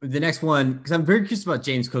 The next one, because I'm very curious about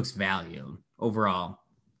James Cook's value overall,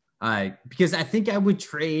 because I think I would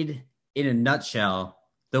trade in a nutshell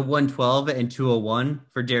the 112 and 201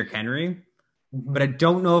 for Derrick Henry, but I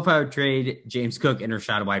don't know if I would trade James Cook and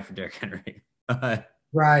Rachaad White for Derrick Henry.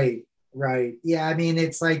 Right. Yeah, I mean,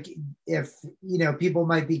 it's like if, people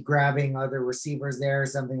might be grabbing other receivers there or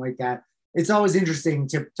something like that. It's always interesting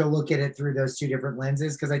to look at it through those 2 different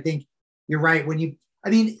lenses, because I think you're right.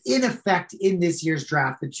 In effect, in this year's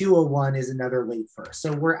draft, the 201 is another late first.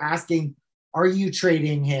 So we're asking, are you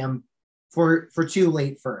trading him for 2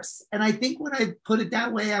 late firsts? And I think when I put it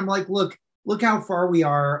that way, I'm like, look how far we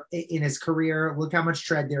are in his career. Look how much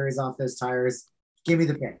tread there is off those tires. Give me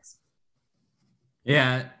the picks.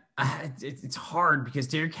 Yeah, it's hard because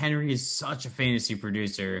Derrick Henry is such a fantasy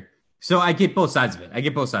producer. So I get both sides of it.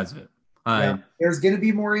 There's going to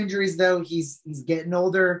be more injuries, though. He's getting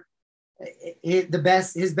older. His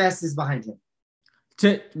best is behind him.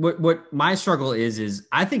 What my struggle is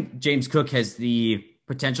I think James Cook has the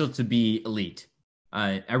potential to be elite.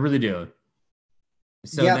 I really do.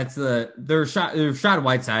 So that's the Rachaad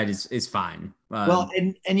White side is fine. Well,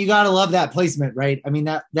 and you got to love that placement, right? I mean,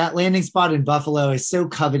 that landing spot in Buffalo is so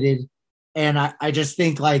coveted. And I just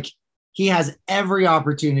think like he has every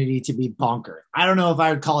opportunity to be bonker. I don't know if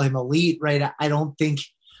I would call him elite, right? I don't think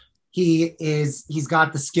He's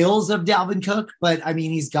got the skills of Dalvin Cook, but I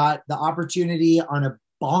mean, he's got the opportunity on a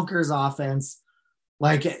bonkers offense.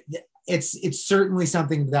 Like it's certainly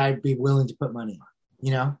something that I'd be willing to put money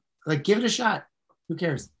on, like give it a shot. Who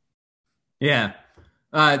cares? Yeah.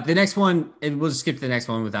 The next one, and we'll just skip to the next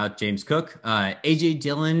one without James Cook. AJ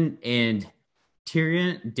Dillon and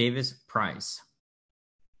Tyrion Davis-Price.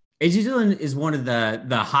 AJ Dillon is one of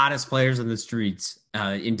the hottest players on the streets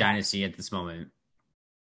in Dynasty at this moment.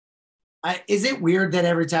 Is it weird that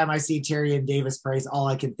every time I see Tyrion Davis-Price, all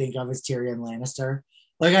I can think of is Tyrion Lannister?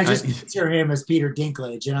 Like I just picture him as Peter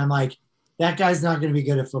Dinklage, and I'm like, that guy's not going to be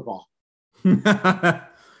good at football.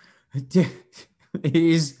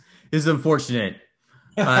 He's unfortunate,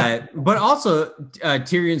 but also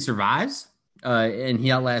Tyrion survives, and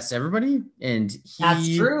he outlasts everybody. And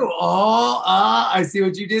that's true. I see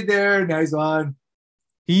what you did there. Nice one.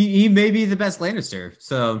 He may be the best Lannister.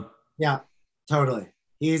 So yeah, totally.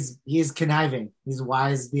 He's conniving. He's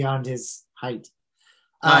wise beyond his height.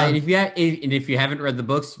 And if you haven't read the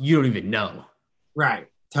books, you don't even know. Right.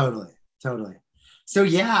 Totally. So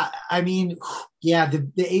yeah, I mean, yeah, the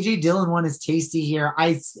AJ Dillon one is tasty here.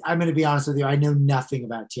 I'm going to be honest with you. I know nothing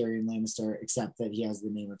about Tyrion Lannister except that he has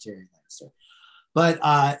the name of Tyrion Lannister. But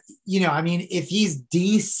I mean, if he's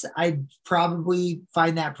decent, I'd probably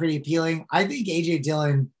find that pretty appealing. I think AJ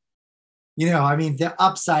Dillon, I mean, the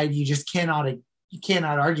upside you cannot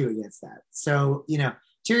argue against that. So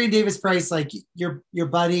Tyrion Davis-Price, like your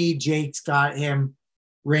buddy Jake's got him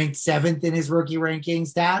ranked 7th in his rookie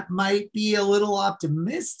rankings. That might be a little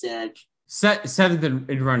optimistic. 7th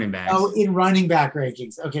in running backs. Oh, in running back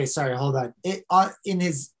rankings. Okay, sorry, hold on. In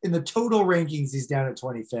the total rankings, he's down at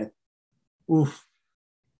 25th. Oof.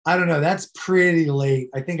 I don't know. That's pretty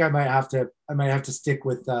late. I think I might have to stick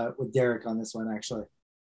with Derek on this one, actually.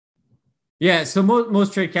 Yeah. So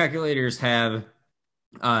most trade calculators have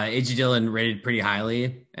AJ Dillon rated pretty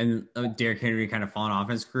highly, and Derrick Henry kind of fallen off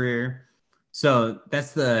in his career. So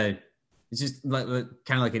it's just kind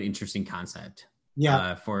of like an interesting concept.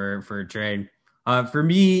 Yeah. For a trade. For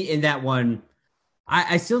me in that one,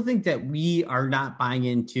 I still think that we are not buying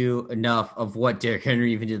into enough of what Derrick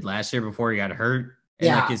Henry even did last year before he got hurt. And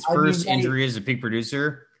like his first injury as a peak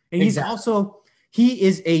producer. And exactly. He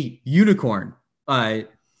is a unicorn. He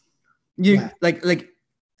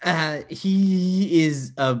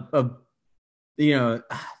is a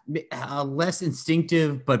less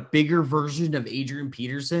instinctive but bigger version of Adrian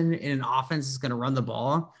Peterson in an offense that's going to run the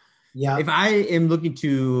ball. Yeah. If I am looking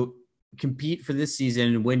to compete for this season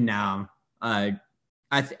and win now, I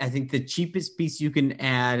think the cheapest piece you can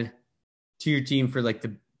add to your team for like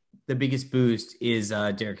the biggest boost is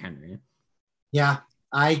Derrick Henry. Yeah,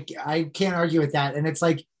 I can't argue with that. And it's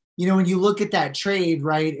like, when you look at that trade,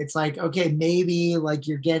 right, it's like, okay, maybe like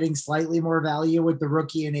you're getting slightly more value with the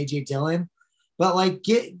rookie and AJ Dillon, but like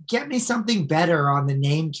get me something better on the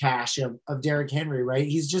name cash of Derrick Henry, right?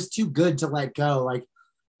 He's just too good to let go. Like,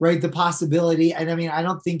 right, the possibility. And I mean, I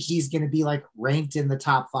don't think he's going to be like ranked in the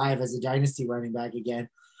top 5 as a dynasty running back again,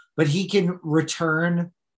 but he can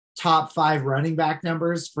return top 5 running back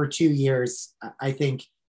numbers for 2 years, I think.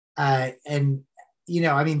 I mean,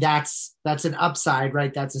 that's an upside,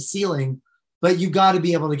 right? That's a ceiling, but you got to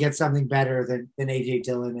be able to get something better than AJ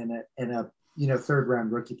Dillon and a 3rd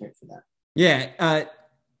round rookie pick for that. Yeah.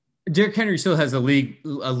 Derrick Henry still has a league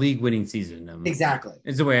winning season. Exactly.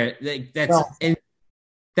 It's the way that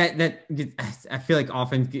I feel like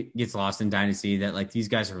often gets lost in Dynasty, that like these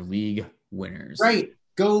guys are league winners. Right.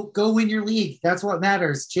 Go win your league. That's what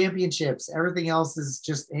matters. Championships. Everything else is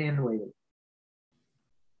just hand waving.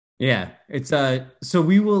 Yeah, it's so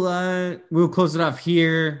we'll close it off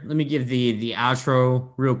here. Let me give the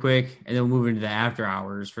outro real quick, and then we'll move into the after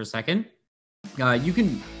hours for a second. You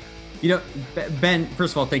can, Ben,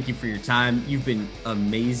 first of all, thank you for your time. You've been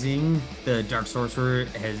amazing. The Dark Sorcerer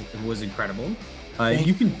was incredible.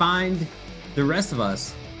 You can find the rest of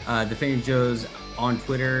us, the Fantasy Joes, on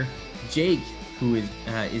Twitter. Jake, who is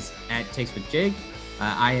at Takes with Jake.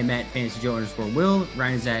 I am at FantasyJoe_Will.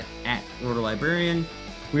 Ryan is at RotoLibrarian.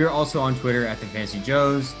 We are also on Twitter at the Fantasy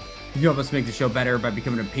Joes. You can help us make the show better by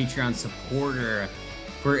becoming a Patreon supporter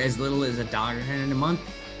for as little as $1.10 a month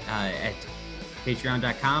at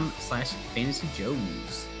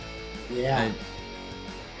patreon.com/FantasyJoes. Yeah.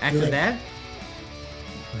 After that,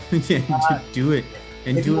 do it.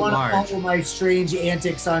 And if do you it want large. to follow my strange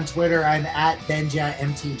antics on Twitter, I'm at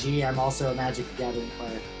BenjaMTG. I'm also a Magic the Gathering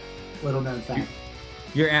player. Little known fact.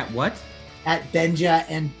 You're at what? At Benja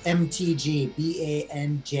and MTG.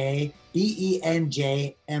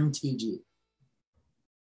 BenjaMTG.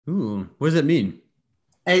 Ooh, what does that mean?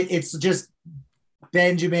 It's just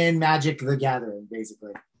Benjamin Magic the Gathering,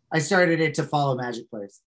 basically. I started it to follow Magic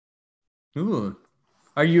players. Ooh.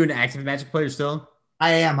 Are you an active Magic player still?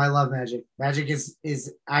 I am. I love Magic. Magic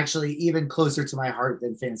is actually even closer to my heart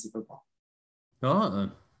than fantasy football. Oh,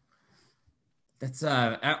 that's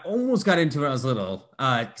I almost got into it when I was little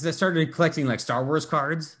because I started collecting like Star Wars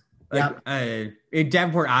cards. Like in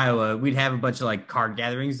Davenport, Iowa, we'd have a bunch of like card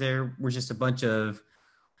gatherings there. Where just a bunch of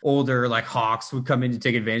older like hawks would come in to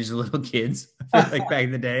take advantage of little kids, like back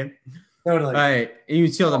in the day. Totally. Right, and you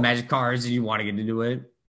see all the Magic cards, and you want to get into it.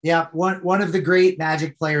 Yeah, one of the great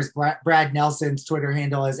Magic players, Brad Nelson's Twitter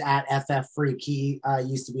handle is at @FFFreak. He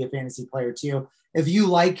used to be a fantasy player too. If you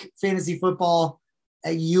like fantasy football,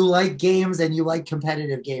 you like games, and you like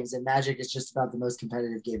competitive games, and Magic is just about the most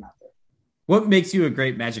competitive game out there. What makes you a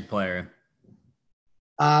great Magic player?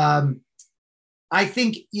 I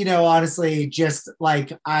think, honestly, just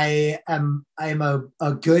like I'm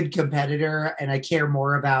a good competitor, and I care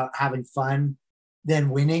more about having fun than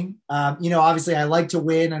winning. Obviously I like to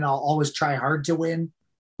win, and I'll always try hard to win.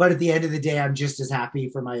 But at the end of the day, I'm just as happy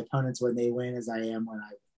for my opponents when they win as I am when I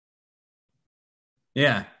win.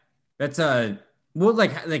 Yeah, that's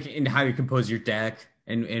like in how you compose your deck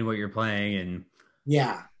and what you're playing and.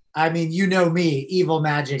 Yeah, I mean, me, evil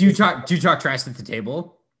Magic. Do you talk trash at the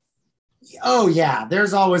table? Oh yeah,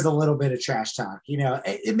 there's always a little bit of trash talk.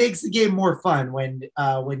 It makes the game more fun when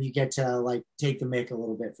you get to like take the mick a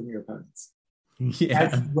little bit from your opponents. Yeah,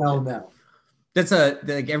 as well know. That's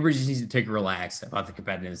like everybody just needs to take a relax about the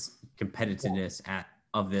competitiveness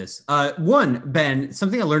of this. One, Ben,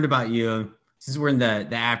 something I learned about you since we're in the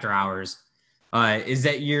after hours, is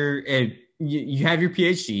that you have your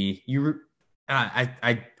PhD.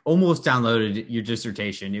 I almost downloaded your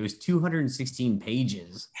dissertation. It was 216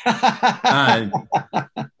 pages. I'm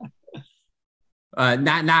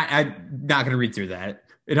not going to read through that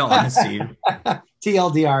in all honesty.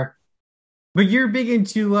 TLDR. But you're big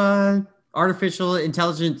into artificial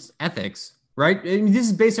intelligence ethics, right? I mean, this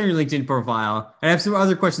is based on your LinkedIn profile. I have some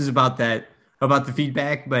other questions about that, about the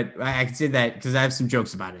feedback, but I can say that because I have some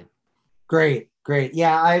jokes about it. Great.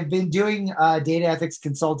 Yeah, I've been doing data ethics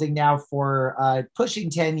consulting now for pushing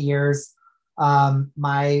 10 years.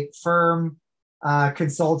 My firm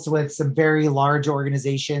consults with some very large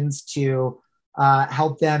organizations to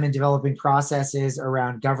help them in developing processes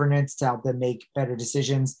around governance to help them make better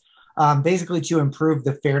decisions. Basically to improve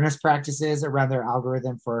the fairness practices around their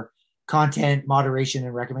algorithm for content moderation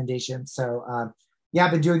and recommendation. So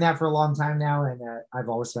I've been doing that for a long time now, and I've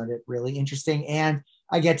always found it really interesting. And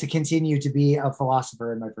I get to continue to be a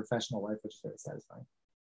philosopher in my professional life, which is very satisfying.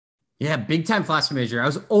 Yeah, big time philosophy major.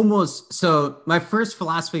 My first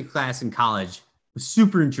philosophy class in college, was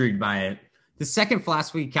super intrigued by it. The second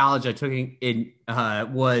philosophy college I took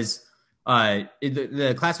was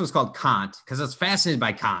the class was called Kant because I was fascinated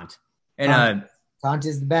by Kant. And Kant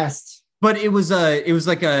is the best. But it was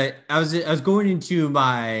like I was going into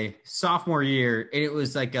my sophomore year, and it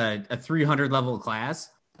was like a 300 level class,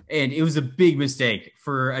 and it was a big mistake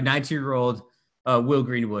for a 19-year-old Will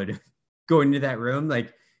Greenwood going into that room.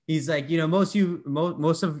 Like he's like, most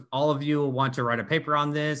of all of you will want to write a paper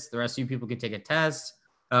on this. The rest of you people can take a test.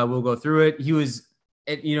 We'll go through it. He was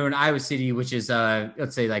in Iowa City, which is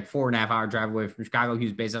let's say like 4.5 hour drive away from Chicago. He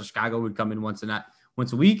was based out of Chicago, would come in once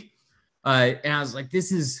a week. And I was like,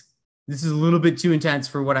 this is a little bit too intense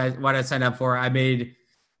for what I signed up for. I made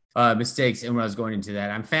mistakes when I was going into that.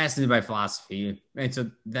 I'm fascinated by philosophy, and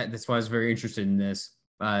so that's why I was very interested in this.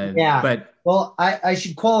 But I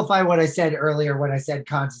should qualify what I said earlier when I said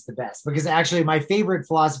Kant is the best, because actually my favorite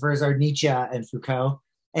philosophers are Nietzsche and Foucault,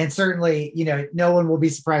 and certainly no one will be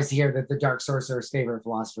surprised to hear that the Dark Sorcerer's favorite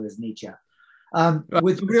philosopher is Nietzsche.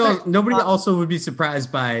 Nobody also would be surprised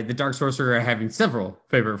by the Dark Sorcerer having several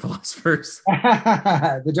favorite philosophers.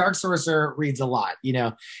 The Dark Sorcerer reads a lot.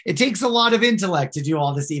 It takes a lot of intellect to do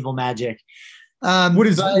all this evil magic. What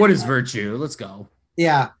is virtue? Let's go.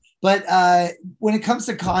 Yeah, but when it comes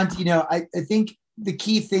to Kant, I think the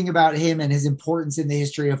key thing about him and his importance in the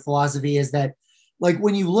history of philosophy is that, like,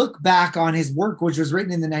 when you look back on his work, which was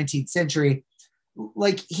written in the 19th century.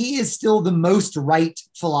 Like, he is still the most right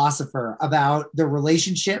philosopher about the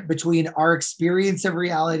relationship between our experience of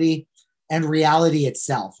reality and reality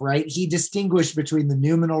itself, right? He distinguished between the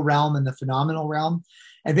noumenal realm and the phenomenal realm,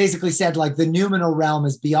 and basically said, like, the noumenal realm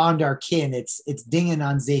is beyond our kin. It's Dingen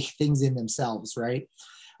an sich, things in themselves, right?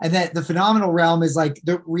 And that the phenomenal realm is like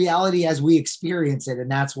the reality as we experience it.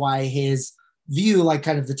 And that's why his view, like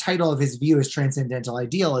kind of the title of his view, is transcendental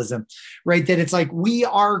idealism, right? That it's like we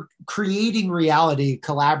are creating reality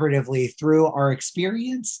collaboratively through our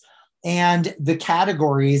experience and the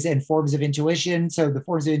categories and forms of intuition. So the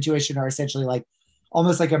forms of intuition are essentially like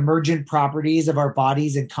almost like emergent properties of our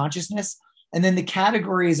bodies and consciousness. And then the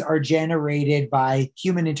categories are generated by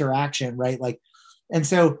human interaction, right? Like, and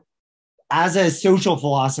so as a social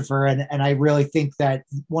philosopher, and I really think that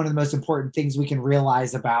one of the most important things we can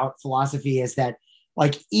realize about philosophy is that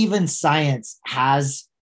like even science has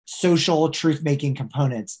social truth making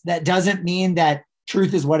components. That doesn't mean that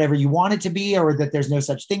truth is whatever you want it to be or that there's no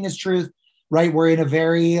such thing as truth, right? We're in a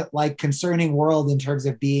very like concerning world in terms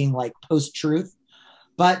of being like post truth.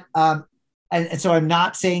 But and so I'm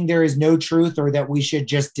not saying there is no truth or that we should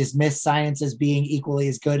just dismiss science as being equally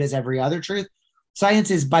as good as every other truth.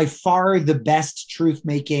 Science is by far the best truth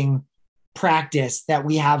making practice that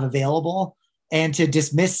we have available. And to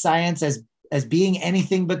dismiss science as being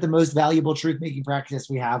anything but the most valuable truth making practice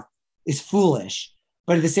we have is foolish.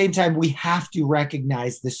 But at the same time, we have to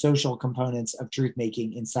recognize the social components of truth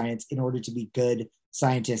making in science in order to be good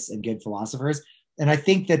scientists and good philosophers. And I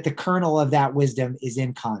think that the kernel of that wisdom is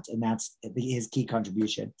in Kant, and that's his key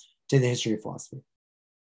contribution to the history of philosophy.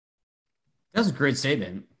 That's a great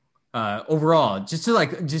statement. Overall, just to live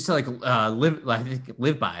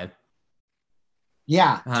by it.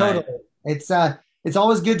 Yeah, totally. It's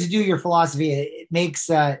always good to do your philosophy. It makes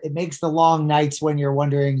the long nights when you're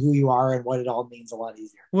wondering who you are and what it all means a lot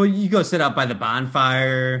easier. Well, you go sit out by the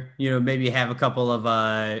bonfire, maybe have a couple of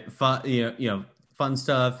fun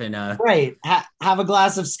stuff and right. Have a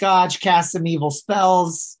glass of scotch, cast some evil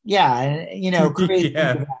spells. Yeah, and create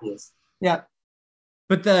values. Yeah.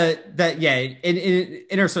 But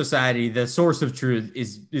in our society, the source of truth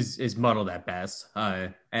is muddled at best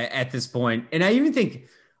at this point. And I even think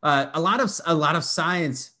a lot of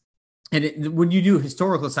science, and when you do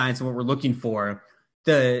historical science and what we're looking for,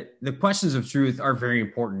 the questions of truth are very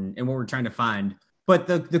important in what we're trying to find. But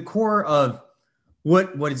the core of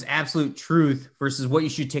what is absolute truth versus what you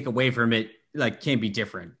should take away from it can be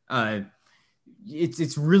different.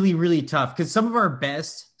 It's really, really tough because some of our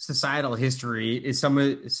best societal history is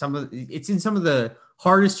it's in some of the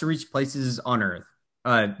hardest to reach places on earth.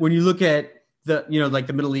 When you look at the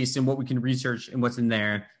Middle East and what we can research and what's in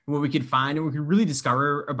there and what we can find and we can really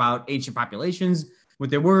discover about ancient populations, what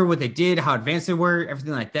they were, what they did, how advanced they were,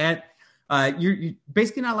 everything like that. You're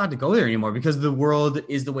basically not allowed to go there anymore because the world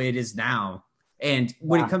is the way it is now. And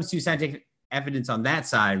when it comes to scientific evidence on that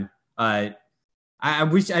side, I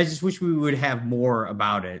just wish we would have more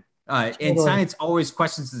about it. And science always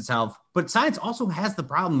questions itself, but science also has the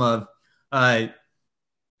problem of,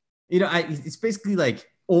 it's basically like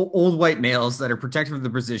old white males that are protective of the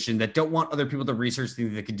position that don't want other people to research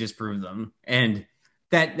things that could disprove them. And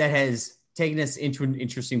that has taken us into an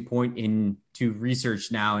interesting point into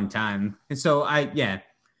research now in time. And so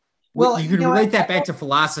well, you can relate that back to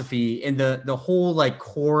philosophy and the whole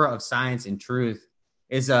core of science and truth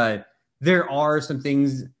is there are some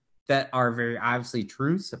things that are very obviously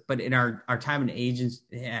truths, but in our time and age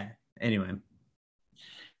anyway.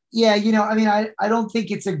 Yeah, I don't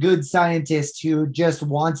think it's a good scientist who just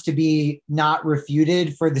wants to be not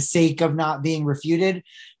refuted for the sake of not being refuted,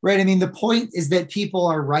 right? I mean, the point is that people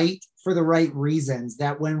are right for the right reasons,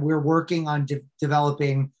 that when we're working on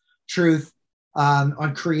developing truth,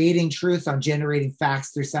 on creating truth, on generating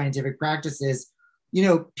facts through scientific practices,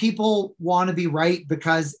 people want to be right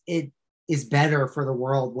because it is better for the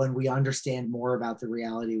world when we understand more about the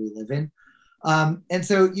reality we live in. And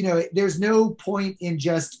so, there's no point in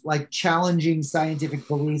just challenging scientific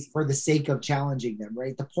beliefs for the sake of challenging them,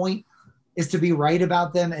 right? The point is to be right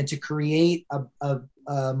about them and to create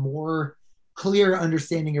a more clear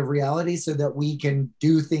understanding of reality so that we can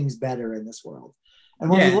do things better in this world. And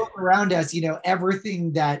when we look around us,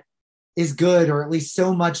 everything that is good, or at least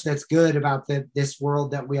so much that's good about this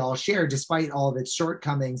world that we all share, despite all of its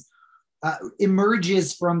shortcomings,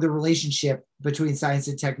 emerges from the relationship between science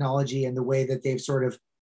and technology and the way that they've sort of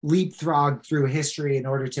leapfrogged through history in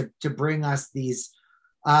order to bring us these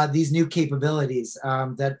new capabilities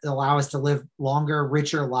that allow us to live longer,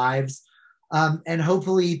 richer lives, and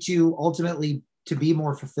hopefully to ultimately to be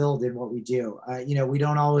more fulfilled in what we do. We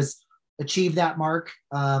don't always achieve that mark.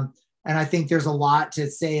 And I think there's a lot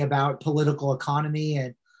to say about political economy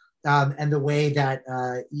and the way that,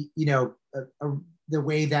 the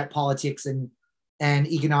way that politics and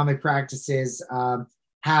economic practices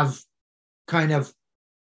have kind of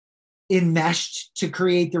enmeshed to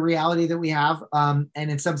create the reality that we have. And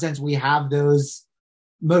in some sense, we have those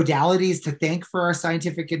modalities to thank for our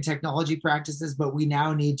scientific and technology practices, but we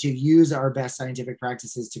now need to use our best scientific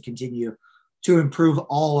practices to continue to improve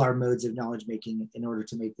all our modes of knowledge making in order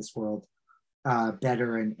to make this world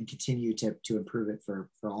better and continue to improve it for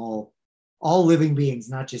all living beings,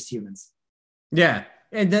 not just humans. Yeah.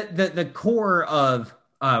 And the core of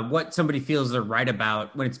what somebody feels they're right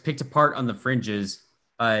about when it's picked apart on the fringes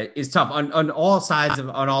is tough on all sides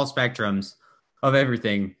on all spectrums of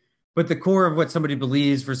everything. But the core of what somebody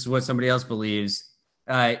believes versus what somebody else believes,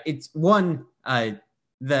 it's one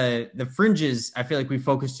the fringes. I feel like we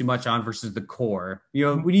focus too much on versus the core.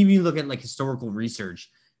 When you even look at like historical research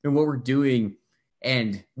and what we're doing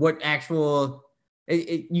and what actual.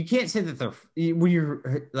 You can't say that when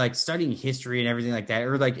you're like studying history and everything like that,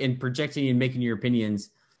 or like in projecting and making your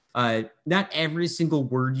opinions, not every single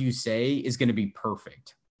word you say is going to be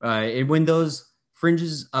perfect. And when those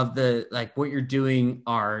fringes of the like what you're doing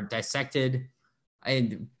are dissected,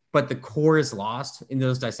 but the core is lost in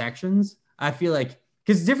those dissections, I feel like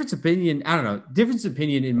because difference opinion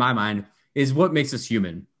in my mind is what makes us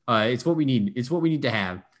human. It's what we need. It's what we need to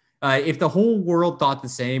have. If the whole world thought the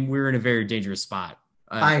same, we're in a very dangerous spot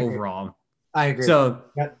overall. I agree. So,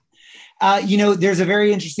 yep. There's a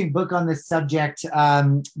very interesting book on this subject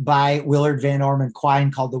by Willard Van Orman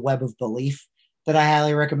Quine called The Web of Belief that I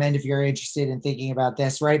highly recommend if you're interested in thinking about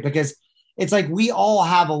this, right? Because it's like we all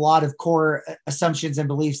have a lot of core assumptions and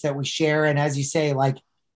beliefs that we share. And as you say, like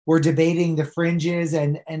we're debating the fringes.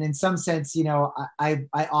 And in some sense, I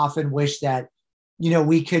often wish that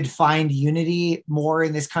we could find unity more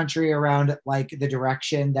in this country around like the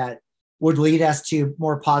direction that would lead us to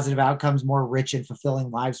more positive outcomes, more rich and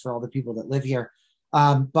fulfilling lives for all the people that live here.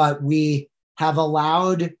 But we have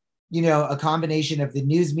allowed, a combination of the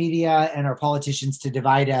news media and our politicians to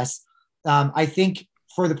divide us. I think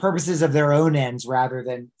for the purposes of their own ends rather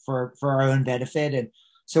than for our own benefit. And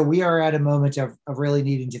so we are at a moment of really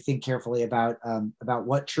needing to think carefully about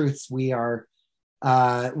what truths we are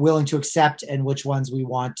willing to accept and which ones we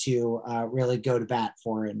want to really go to bat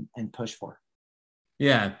for and push for.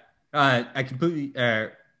 Yeah, I completely,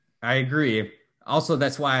 I agree. Also,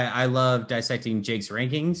 that's why I love dissecting Jake's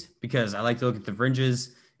rankings because I like to look at the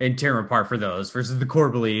fringes and tear them apart for those versus the core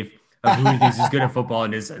belief of who he thinks is good at football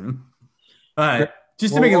and isn't.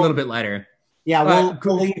 Just to make it a little bit lighter. Yeah,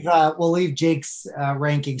 we'll leave Jake's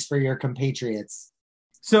rankings for your compatriots.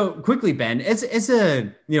 So quickly, Ben, as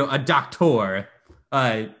a doctor,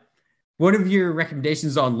 one of your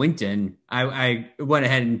recommendations on LinkedIn, I went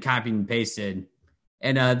ahead and copied and pasted,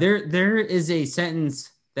 and there is a sentence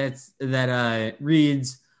that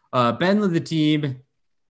reads, Ben led the team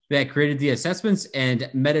that created the assessments and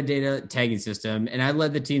metadata tagging system, and I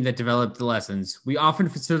led the team that developed the lessons. We often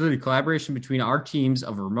facilitate collaboration between our teams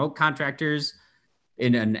of remote contractors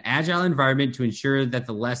in an agile environment to ensure that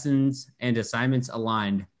the lessons and assignments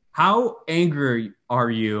aligned. How angry are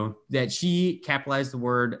you that she capitalized the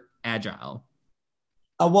word agile?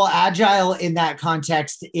 Well, agile in that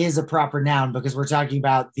context is a proper noun because we're talking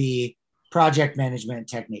about the project management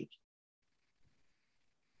technique.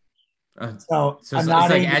 So it's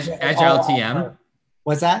like agile TM.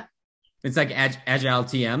 What's that? It's like agile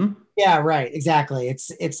TM. Yeah, right. Exactly.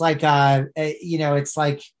 It's like it's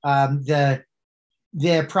like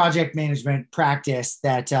the project management practice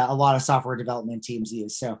that a lot of software development teams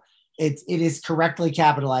use. So it is correctly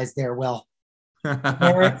capitalized there, Will.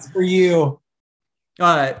 Merits for you.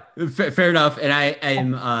 Fair enough. And I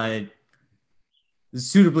am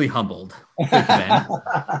suitably humbled. Thank you, Ben.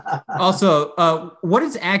 Also, what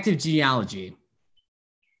is active genealogy?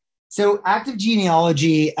 So active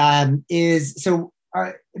genealogy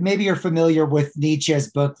maybe you're familiar with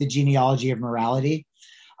Nietzsche's book, The Genealogy of Morality,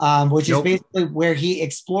 which is basically where he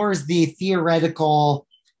explores the theoretical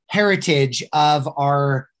heritage of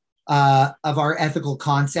our ethical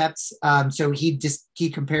concepts. So he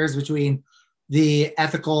compares between the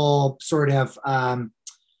ethical sort of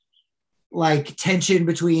like tension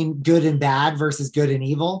between good and bad versus good and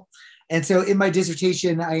evil. And so in my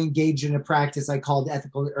dissertation, I engaged in a practice I called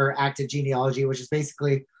ethical or active genealogy, which is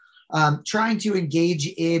basically trying to engage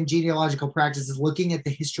in genealogical practices, looking at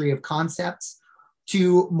the history of concepts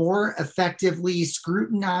to more effectively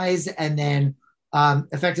scrutinize and then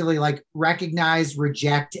effectively like recognize,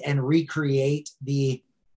 reject, and recreate the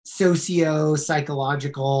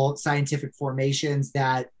socio-psychological scientific formations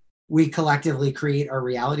that we collectively create our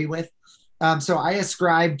reality with. So I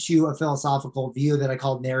ascribe to a philosophical view that I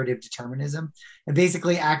call narrative determinism. And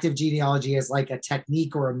basically active genealogy is like a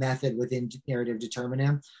technique or a method within narrative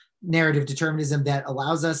determinism that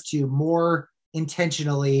allows us to more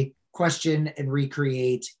intentionally question and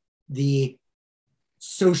recreate the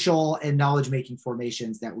social and knowledge-making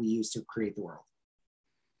formations that we use to create the world.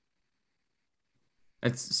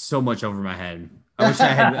 That's so much over my head. I wish I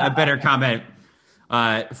had a better comment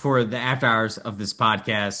for the after hours of this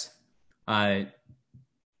podcast.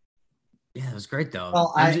 Yeah, it was great though.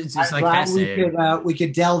 Well, It's I'm like glad fascinating. we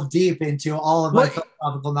could delve deep into all of my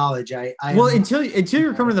philosophical knowledge. Until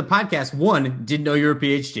you're coming to the podcast, one, didn't know you were a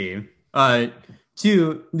PhD.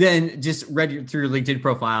 Two, then just read through your LinkedIn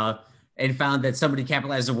profile and found that somebody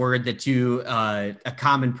capitalized a word that to a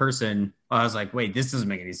common person. I was like, wait, this doesn't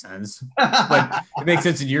make any sense, but it makes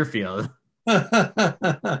sense in your field.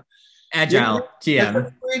 Agile That's TM.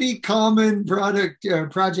 a pretty common project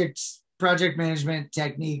management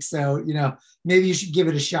technique. So, maybe you should give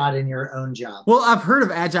it a shot in your own job. Well, I've heard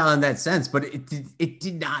of agile in that sense, but it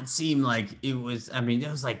did not seem like it was. I mean, it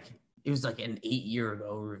was like an 8-year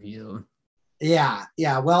ago review. Yeah.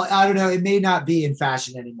 Well, I don't know. It may not be in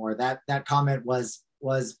fashion anymore. That comment was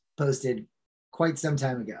posted quite some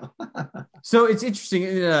time ago. So it's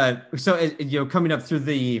interesting. Coming up through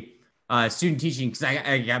the student teaching, because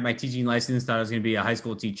I got my teaching license, thought I was going to be a high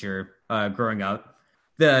school teacher growing up.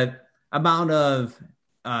 The amount of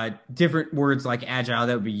different words like agile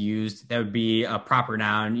that would be used, that would be a proper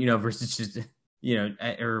noun, versus just,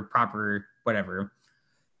 or proper whatever.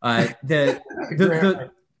 It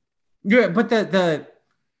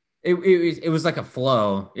was like a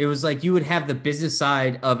flow. It was like you would have the business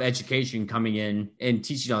side of education coming in and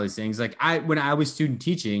teaching all these things. Like when I was student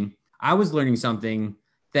teaching, I was learning something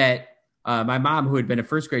that my mom, who had been a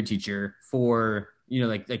first grade teacher for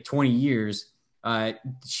like 20 years, they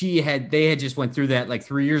had just went through that like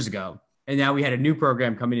 3 years ago, and now we had a new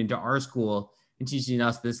program coming into our school and teaching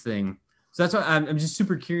us this thing. So that's why I'm just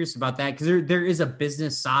super curious about that, because there is a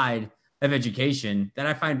business side of education that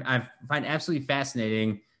I find absolutely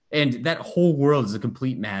fascinating, and that whole world is a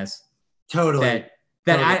complete mess. Totally.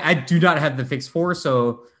 I do not have the fix for,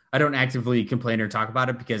 so I don't actively complain or talk about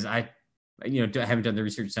it, because I haven't done the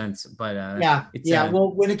research since. But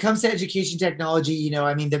well, when it comes to education technology,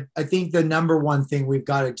 I think the number one thing we've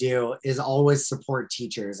got to do is always support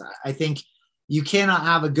teachers. I think you cannot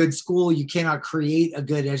have a good school, you cannot create a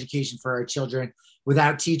good education for our children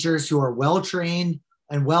without teachers who are well trained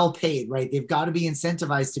and well paid, right? They've got to be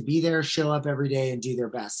incentivized to be there, show up every day, and do their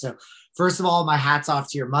best. So first of all, my hat's off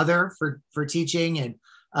to your mother for teaching, and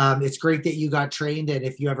it's great that you got trained. And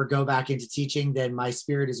if you ever go back into teaching, then my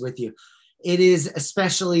spirit is with you. It is,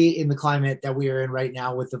 especially in the climate that we are in right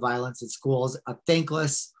now with the violence at schools, a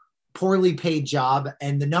thankless, poorly paid job.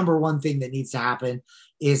 And the number one thing that needs to happen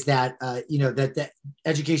is that, that the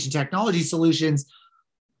education technology solutions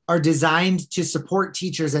are designed to support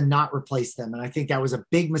teachers and not replace them. And I think that was a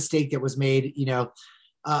big mistake that was made,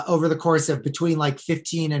 over the course of between like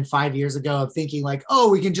 15 and 5 years ago, of thinking like, oh,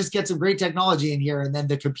 we can just get some great technology in here and then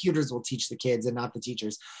the computers will teach the kids and not the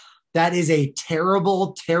teachers. That is a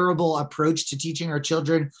terrible, terrible approach to teaching our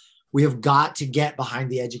children. We have got to get behind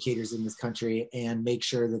the educators in this country and make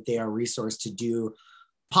sure that they are resourced to do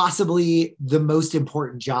possibly the most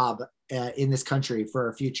important job in this country for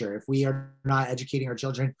our future. If we are not educating our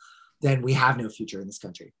children, then we have no future in this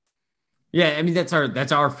country. Yeah, I mean, that's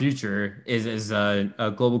our future is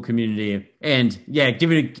a global community. And yeah,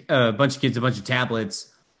 giving a bunch of kids a bunch of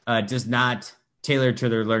tablets does not tailor to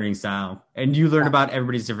their learning style. And you learn about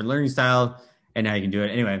everybody's different learning style and how you can do it.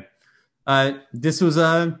 Anyway, this was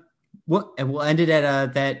and we'll end it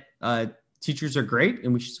at that teachers are great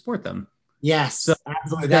and we should support them. Yes, so,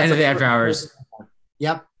 absolutely. That's the end of the after hours.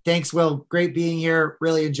 Yep. Thanks, Will. Great being here.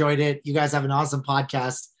 Really enjoyed it. You guys have an awesome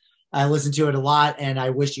podcast. I listen to it a lot, and I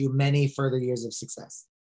wish you many further years of success.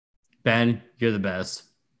 Ben, you're the best.